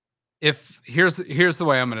here's the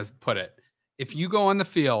way I'm going to put it. If you go on the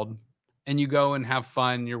field and you go and have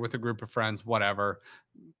fun, you're with a group of friends, whatever,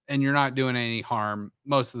 and you're not doing any harm,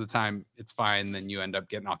 most of the time it's fine. Then you end up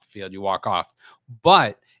getting off the field, you walk off.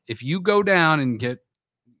 But if you go down and get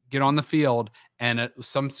on the field and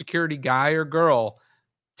some security guy or girl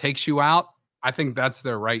takes you out, I think that's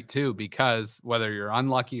their right too, because whether you're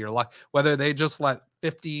unlucky or lucky, whether they just let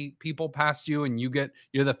 50 people past you and you're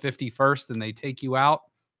the 51st and they take you out,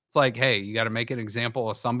 it's like, hey, you got to make an example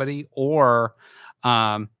of somebody, or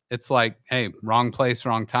it's like, hey, wrong place,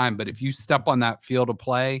 wrong time. But if you step on that field of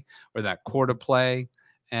play or that court of play,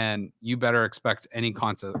 and you better expect any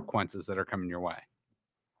consequences that are coming your way.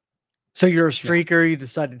 So you're a streaker. You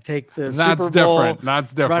decide to take the That's Super Bowl, different.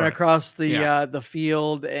 That's different. Run across the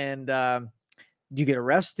field, and do you get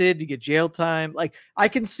arrested? Do you get jail time? Like, I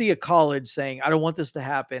can see a college saying, I don't want this to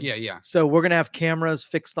happen. Yeah. So we're going to have cameras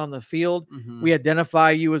fixed on the field. We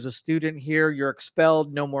identify you as a student here. You're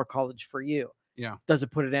expelled. No more college for you. Yeah. Does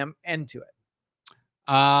it put an end to it?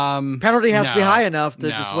 Penalty has to be high enough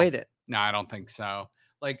to dissuade it. No, I don't think so.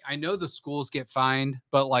 Like, I know the schools get fined,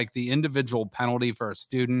 but like the individual penalty for a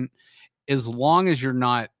student, as long as you're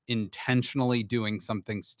not intentionally doing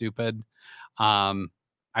something stupid,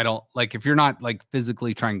 I don't like, if you're not like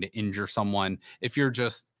physically trying to injure someone, if you're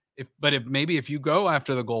just, if you go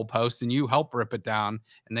after the goalpost and you help rip it down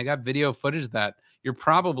and they got video footage that, you're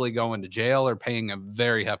probably going to jail or paying a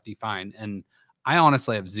very hefty fine. And I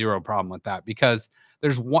honestly have zero problem with that, because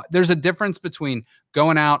there's a difference between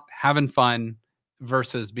going out, having fun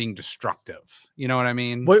versus being destructive. You know what I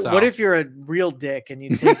mean? What if you're a real dick and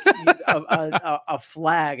you take a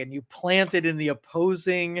flag and you plant it in the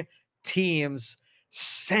opposing team's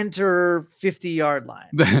center 50-yard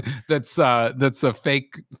line? That's a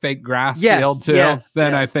fake grass field too.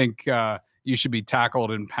 Then I think you should be tackled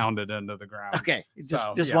and pounded into the ground. Okay,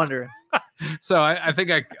 just wondering. So I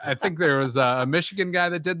think there was a Michigan guy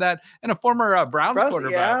that did that, and a former Browns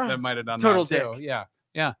quarterback that might have done Total that too. Dick.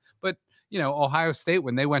 Yeah. But Ohio State,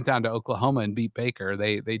 when they went down to Oklahoma and beat Baker,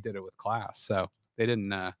 they did it with class. So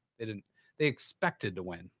they expected to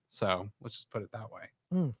win. So let's just put it that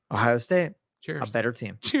way. Ohio State. Cheers. A better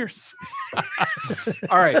team. Cheers.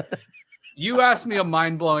 All right. You asked me a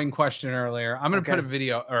mind-blowing question earlier. I'm going to put a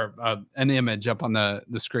video or an image up on the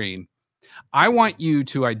screen. I want you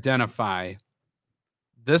to identify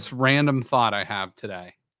this random thought I have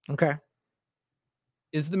today. Okay.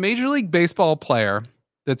 Is the Major League Baseball player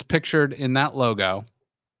that's pictured in that logo,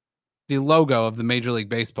 the logo of the Major League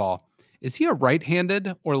Baseball, is he a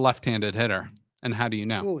right-handed or left-handed hitter? And how do you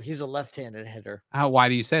know? Oh, he's a left-handed hitter. Why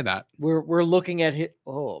do you say that? We're looking at it.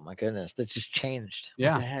 Oh my goodness, that just changed.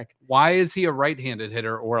 Yeah. What the heck? Why is he a right-handed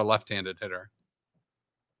hitter or a left-handed hitter?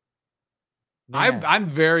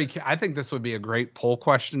 I think this would be a great poll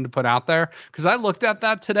question to put out there, because I looked at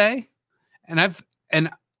that today, and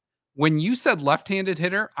when you said left-handed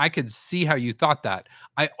hitter, I could see how you thought that.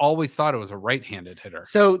 I always thought it was a right-handed hitter.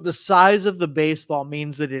 So the size of the baseball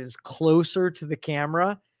means that it is closer to the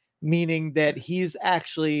camera, meaning that he's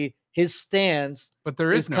actually his stance. But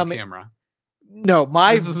there is no camera. No,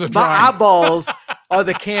 my eyeballs are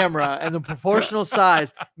the camera, and the proportional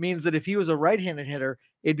size means that if he was a right-handed hitter,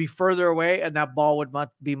 it'd be further away, and that ball would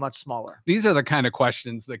be much smaller. These are the kind of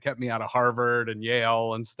questions that kept me out of Harvard and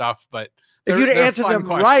Yale and stuff. But if you'd answered them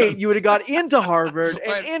questions. Right, you would have got into Harvard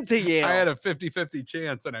and into Yale. I had a 50-50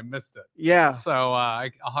 chance and I missed it. Yeah. So I'll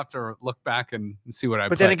have to look back and see what I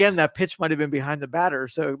But then again, that pitch might have been behind the batter.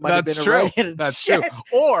 So it might have been true. a right-handed That's shit.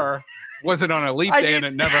 true. Or was it on a leap day and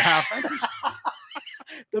it never happened?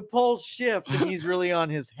 The poles shift and he's really on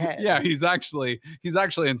his head. Yeah, he's actually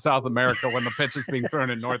in South America when the pitch is being thrown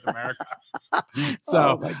in North America.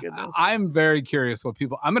 So my goodness. I'm very curious what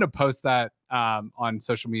people. I'm going to post that on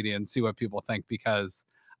social media and see what people think, because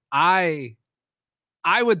I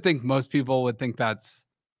would think most people would think that's.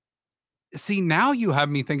 See, now you have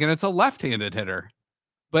me thinking it's a left-handed hitter,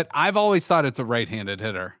 but I've always thought it's a right-handed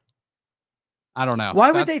hitter. I don't know.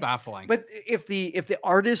 Why would they? Baffling. But if the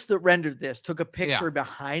artist that rendered this took a picture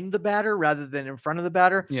behind the batter rather than in front of the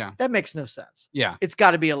batter, that makes no sense. Yeah, it's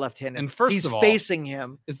got to be a left-handed. And first he's of all, facing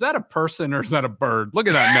him. Is that a person or is that a bird? Look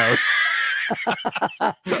at that nose.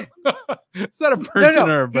 Is that a person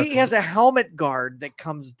or a bird? He has a helmet guard that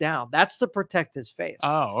comes down. That's to protect his face.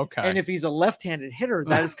 Oh, okay. And if he's a left-handed hitter,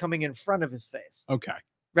 that is coming in front of his face. Okay.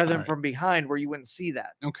 Rather than from behind where you wouldn't see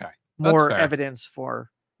that. Okay. More evidence for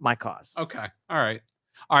my cause. Okay. All right.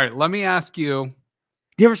 Let me ask you.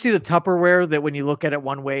 Do you ever see the Tupperware that when you look at it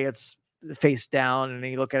one way, it's face down, and then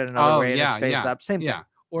you look at it another way and it's face up? Same thing.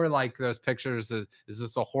 Or like those pictures. Is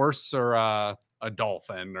this a horse or a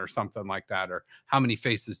dolphin or something like that? Or how many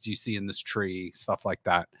faces do you see in this tree? Stuff like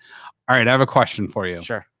that. All right. I have a question for you.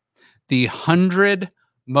 Sure. The 100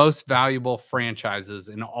 most valuable franchises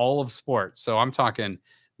in all of sports. So I'm talking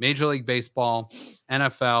Major League Baseball,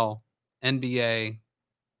 NFL, NBA,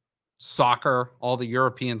 soccer, all the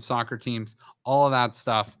European soccer teams, all of that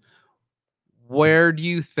stuff. Where do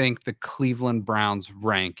you think the Cleveland Browns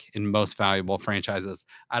rank in most valuable franchises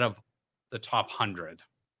out of the top 100?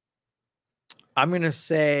 I'm going to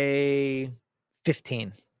say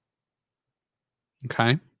 15.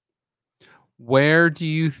 Okay. Where do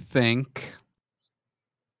you think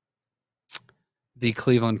the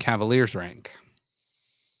Cleveland Cavaliers rank?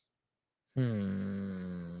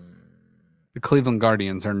 The Cleveland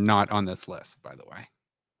Guardians are not on this list, by the way.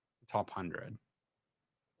 Top 100.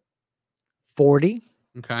 40.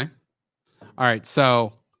 Okay. All right.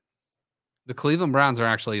 So the Cleveland Browns are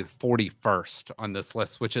actually 41st on this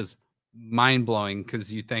list, which is mind-blowing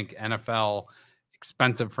because you think NFL,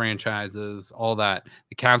 expensive franchises, all that.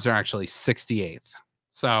 The Cavs are actually 68th.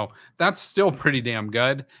 So that's still pretty damn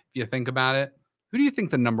good if you think about it. Who do you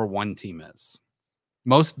think the number one team is?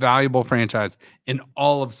 Most valuable franchise in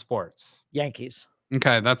all of sports? Yankees.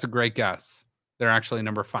 Okay, that's a great guess. They're actually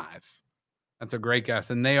number 5. That's a great guess.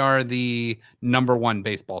 And they are the number 1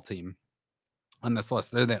 baseball team on this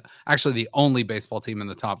list. They're actually the only baseball team in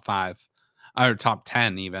the top 5 or top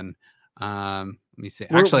 10 even. Let me see.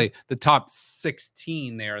 Actually, the top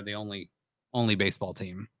 16, they are the only baseball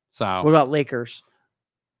team. So what about Lakers?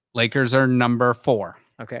 Lakers are number 4.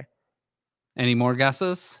 Okay. Any more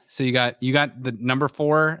guesses? So you got the number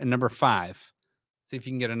 4 and number 5. See if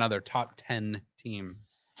you can get another top 10 team.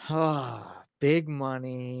 Big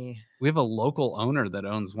money. We have a local owner that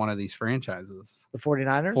owns one of these franchises. The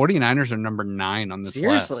 49ers? 49ers are number 9 on this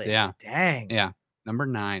list. Yeah. Dang. Yeah. Number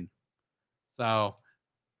 9. So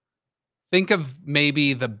think of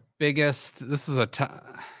maybe the biggest. This is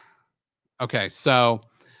okay. So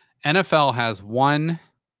NFL has 1,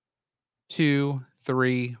 2,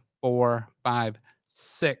 3, 4, 5,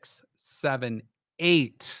 6, 7,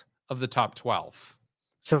 8 of the top 12.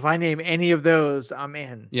 So if I name any of those, I'm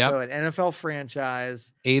in. Yep. So an NFL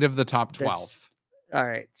franchise. 8 of the top 12. All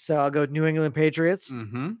right. So I'll go New England Patriots.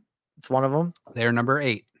 Mm-hmm. It's one of them. They're number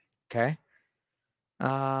 8. Okay.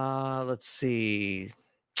 Let's see.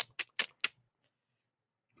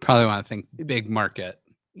 Probably want to think big market.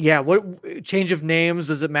 Yeah. What change of names?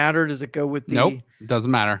 Does it matter? Does it go with the? Nope.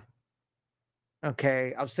 Doesn't matter.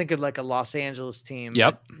 Okay. I was thinking like a Los Angeles team.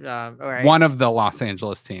 Yep. But, all right. One of the Los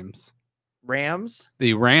Angeles teams. Rams?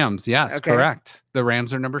 The Rams, yes, Okay. correct. The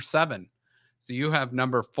Rams are number 7. So you have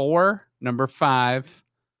number 4, number 5,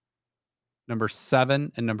 number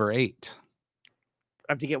 7, and number 8.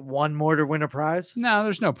 I have to get one more to win a prize? No,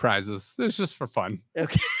 there's no prizes. It's just for fun.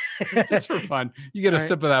 Okay. Just for fun. You get a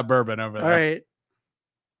sip of that bourbon over there. All right.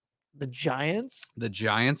 The Giants? The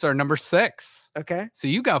Giants are number 6. Okay. So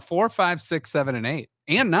you got 4, 5, 6, 7, and 8.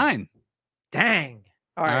 And 9. Dang.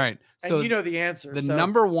 All right. So and you know the answer. The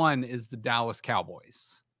number 1 is the Dallas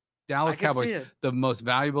Cowboys. Dallas Cowboys, the most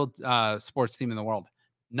valuable sports team in the world.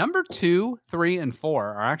 Number 2, 3, and 4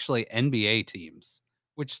 are actually NBA teams,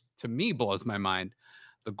 which to me blows my mind.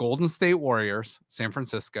 the Golden State Warriors, San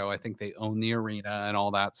Francisco. I think they own the arena and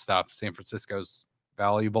all that stuff. San Francisco's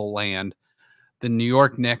valuable land. The New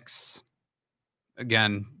York Knicks,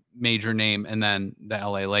 again, major name, and then the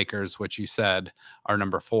LA Lakers, which you said are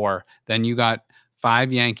number 4. Then you got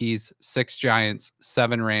 5 Yankees, 6 Giants,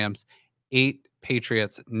 7 Rams, 8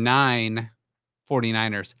 Patriots, 9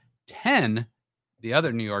 49ers, 10 the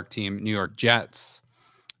other New York team, New York Jets,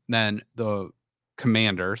 then the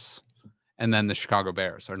Commanders, and then the Chicago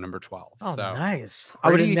Bears are number 12. Oh, so nice.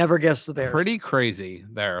 I would have never guessed the Bears. Pretty crazy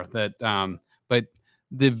there. That but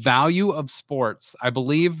the value of sports, I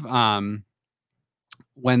believe,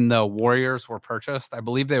 when the Warriors were purchased, I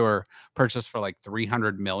believe they were purchased for like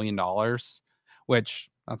 $300 million, which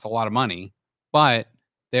that's a lot of money, but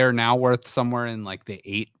they're now worth somewhere in like the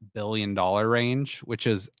 $8 billion range, which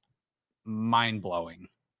is mind blowing.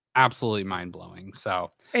 Absolutely mind blowing. So,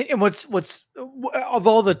 and what's of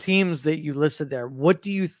all the teams that you listed there, what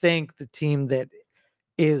do you think the team that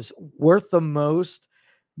is worth the most,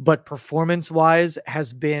 but performance wise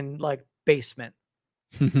has been like basement?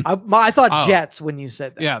 I thought Jets when you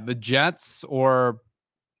said that. Yeah, the Jets or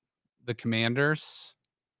the Commanders.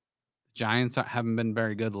 Giants haven't been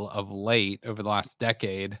very good of late over the last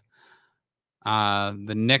decade.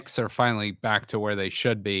 The Knicks are finally back to where they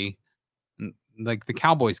should be. Like the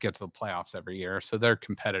Cowboys get to the playoffs every year, so they're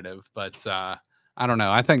competitive. But I don't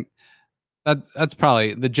know. I think that's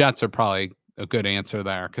probably the Jets are probably a good answer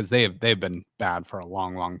there because they've been bad for a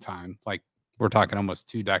long time. Like we're talking almost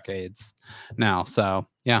 2 decades now. So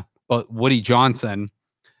yeah. But Woody Johnson,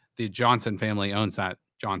 the Johnson family owns that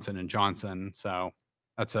Johnson and Johnson. So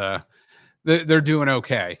that's they're doing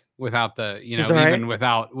okay without the, even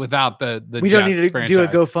without the we Jets don't need to franchise. do a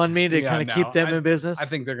GoFundMe to kind of keep them in business. I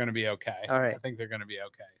think they're going to be okay. All right. I think they're going to be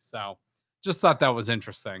okay. So just thought that was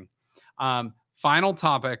interesting. Final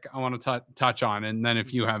topic I want to touch on, and then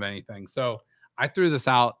if you have anything. So I threw this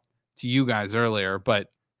out to you guys earlier, but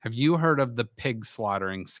have you heard of the pig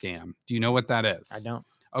slaughtering scam? Do you know what that is? I don't.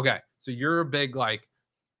 Okay. So you're a big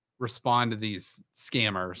respond to these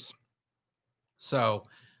scammers. So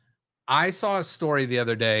I saw a story the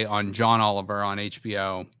other day on John Oliver on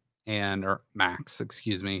HBO or Max,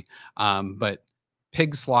 excuse me. But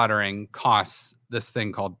pig slaughtering costs this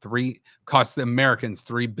thing costs the Americans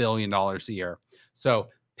 $3 billion a year. So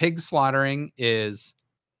pig slaughtering is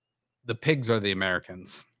the pigs are the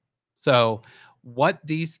Americans. So what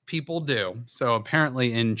these people do, so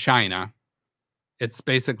apparently in China, it's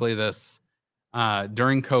basically this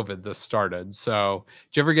during COVID, this started. So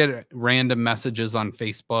did you ever get random messages on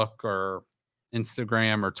Facebook or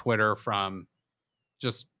Instagram or Twitter from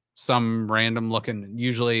just some random looking,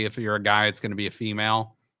 usually if you're a guy, it's going to be a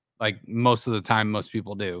female. Like most of the time, most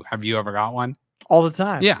people do. Have you ever got one? All the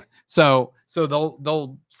time. Yeah. So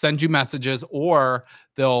they'll send you messages or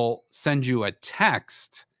they'll send you a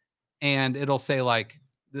text and it'll say like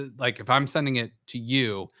if I'm sending it to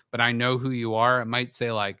you, but I know who you are, it might say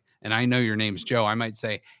and I know your name's Joe, I might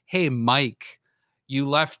say, hey, Mike, you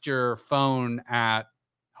left your phone at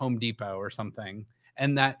Home Depot or something.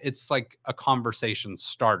 And that it's like a conversation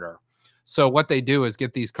starter. So what they do is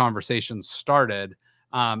get these conversations started,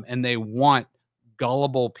 and they want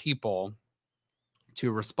gullible people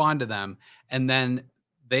to respond to them. And then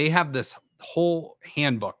they have this whole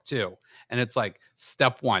handbook too. And it's like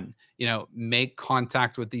step 1, make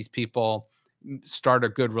contact with these people, start a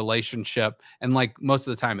good relationship. And like most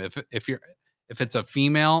of the time, if it's a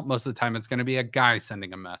female, most of the time it's going to be a guy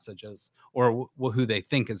sending them messages or who they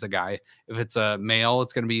think is a guy. If it's a male,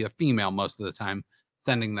 it's going to be a female most of the time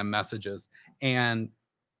sending them messages. And,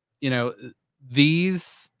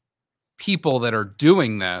 these people that are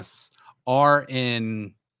doing this are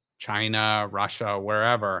in China, Russia,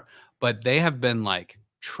 wherever, but they have been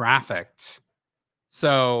trafficked.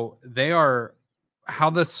 So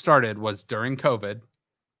how this started was during COVID,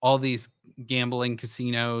 all these gambling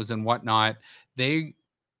casinos and whatnot, they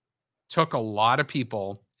took a lot of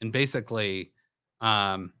people and basically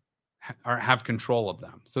have control of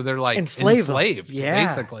them. So they're enslaved,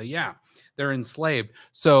 basically. Yeah. They're enslaved.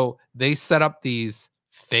 So they set up these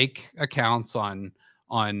fake accounts on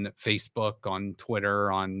Facebook, on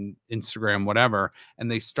Twitter, on Instagram, whatever, and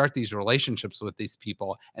they start these relationships with these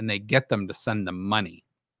people and they get them to send them money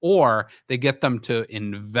or they get them to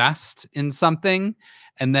invest in something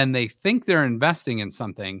and then they think they're investing in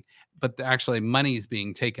something, but actually money's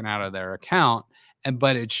being taken out of their account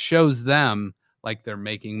but it shows them like they're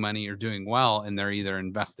making money or doing well and they're either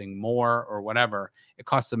investing more or whatever. It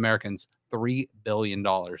costs Americans $3 billion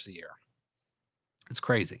a year. It's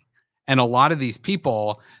crazy. And a lot of these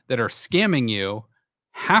people that are scamming you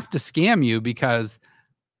have to scam you because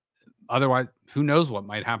otherwise, who knows what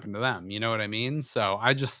might happen to them? You know what I mean? So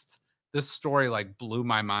this story like blew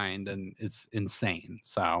my mind, and it's insane.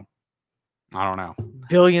 So I don't know.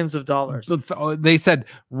 Billions of dollars. They said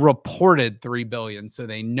reported 3 billion, so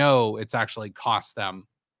they know it's actually cost them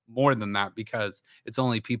more than that, because it's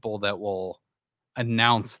only people that will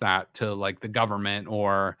announce that to like the government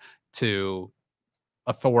or to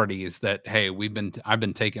authorities that, hey, I've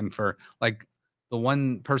been taken for, like, the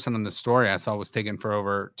one person in the story I saw was taken for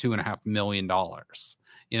over $2.5 million.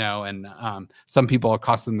 And some people, it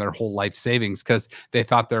cost them their whole life savings because they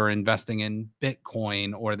thought they were investing in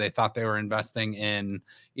Bitcoin, or they thought they were investing in,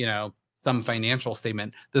 some financial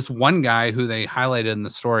statement. This one guy who they highlighted in the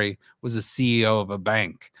story was a CEO of a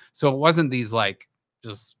bank. So it wasn't these like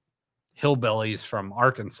just hillbillies from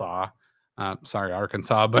Arkansas. Sorry,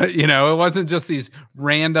 Arkansas, but it wasn't just these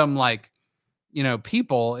random like,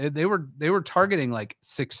 people. They were targeting like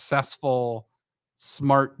successful,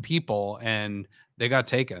 smart people, and they got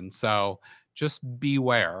taken. So just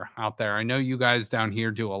beware out there. I know you guys down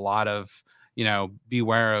here do a lot of,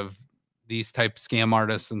 beware of these type scam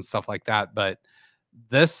artists and stuff like that. But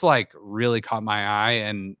this like really caught my eye,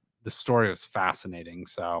 and the story was fascinating.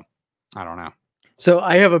 So I don't know. So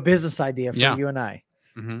I have a business idea for you and I.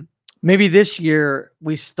 Mm-hmm. Maybe this year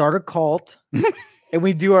we start a cult and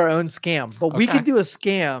we do our own scam, but we could do a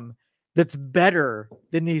scam that's better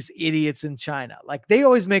than these idiots in China. Like, they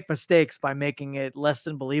always make mistakes by making it less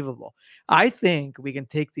than believable. I think we can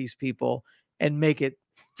take these people and make it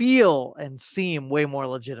feel and seem way more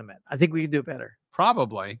legitimate. I think we can do it better.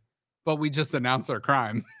 Probably, but we just announced our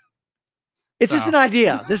crime. It's just an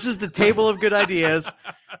idea. This is the table of good ideas.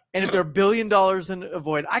 And if they're $1 billion in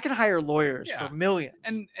avoid, I can hire lawyers for millions.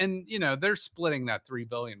 And they're splitting that $3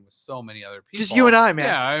 billion with so many other people. Just you and I, man.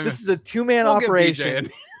 Yeah, this is a 2-man operation.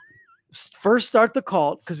 First, start the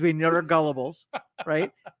cult because we know our gullibles,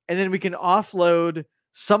 right? And then we can offload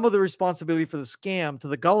some of the responsibility for the scam to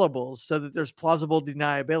the gullibles so that there's plausible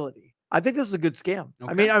deniability. I think this is a good scam.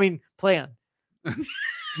 Okay. I mean, plan.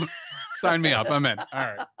 Sign me up. I'm in. All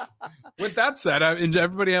right. With that said,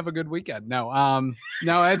 everybody have a good weekend. No,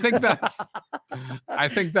 I think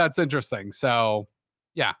that's interesting. So,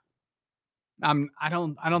 yeah. I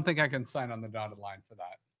don't think I can sign on the dotted line for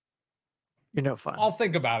that. You're no fun. I'll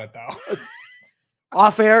think about it though.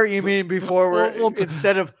 Off air, you mean before we're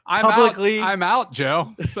instead of publicly? I'm out,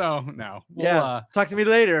 Joe. So no. Talk to me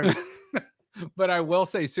later. But I will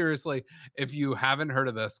say, seriously, if you haven't heard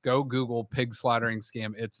of this, go Google pig slaughtering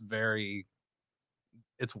scam. It's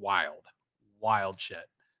wild shit.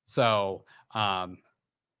 So, they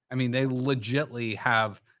legitly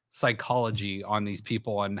have psychology on these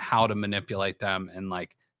people and how to manipulate them and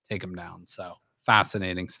like take them down. So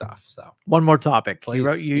fascinating stuff. So one more topic. Please.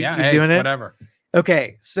 You're doing it? Whatever.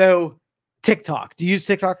 Okay. So TikTok. Do you use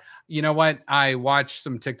TikTok? You know what? I watch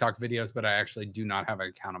some TikTok videos, but I actually do not have an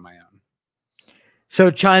account of my own. So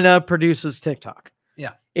China produces TikTok.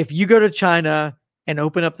 Yeah. If you go to China and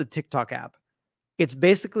open up the TikTok app, it's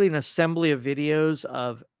basically an assembly of videos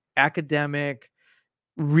of academic,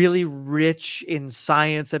 really rich in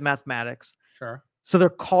science and mathematics. Sure. So they're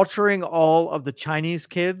culturing all of the Chinese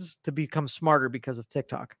kids to become smarter because of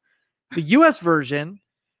TikTok. The US version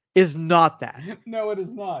is not that. No, it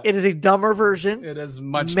is not. It is a dumber version. It is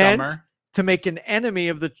much meant dumber to make an enemy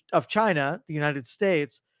of China, the United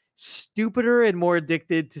States, stupider and more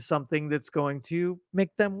addicted to something that's going to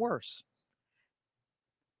make them worse.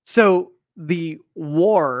 So the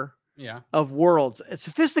war of worlds, a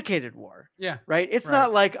sophisticated war. Yeah. Right? It's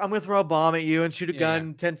not like I'm going to throw a bomb at you and shoot a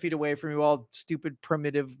gun 10 feet away from you, all stupid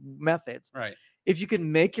primitive methods. Right. If you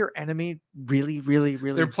can make your enemy really, really,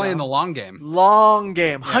 really They're playing the long game.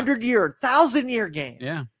 100-year, 1,000-year game.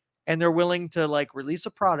 Yeah. And they're willing to like release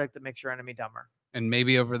a product that makes your enemy dumber. And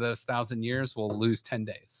maybe over those 1,000 years, we'll lose 10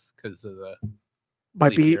 days because of the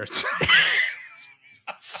might be years.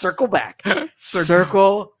 Circle back.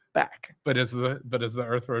 Circle back. But is the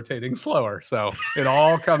Earth rotating slower? So it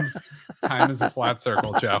all comes. Time is a flat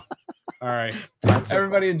circle, Joe. All right,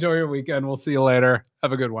 everybody, enjoy your weekend. We'll see you later.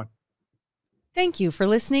 Have a good one. Thank you for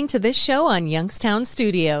listening to this show on Youngstown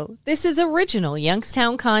Studio. This is original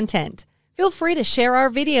Youngstown content. Feel free to share our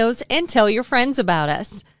videos and tell your friends about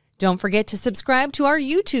us. Don't forget to subscribe to our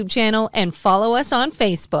YouTube channel and follow us on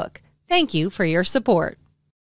Facebook. Thank you for your support.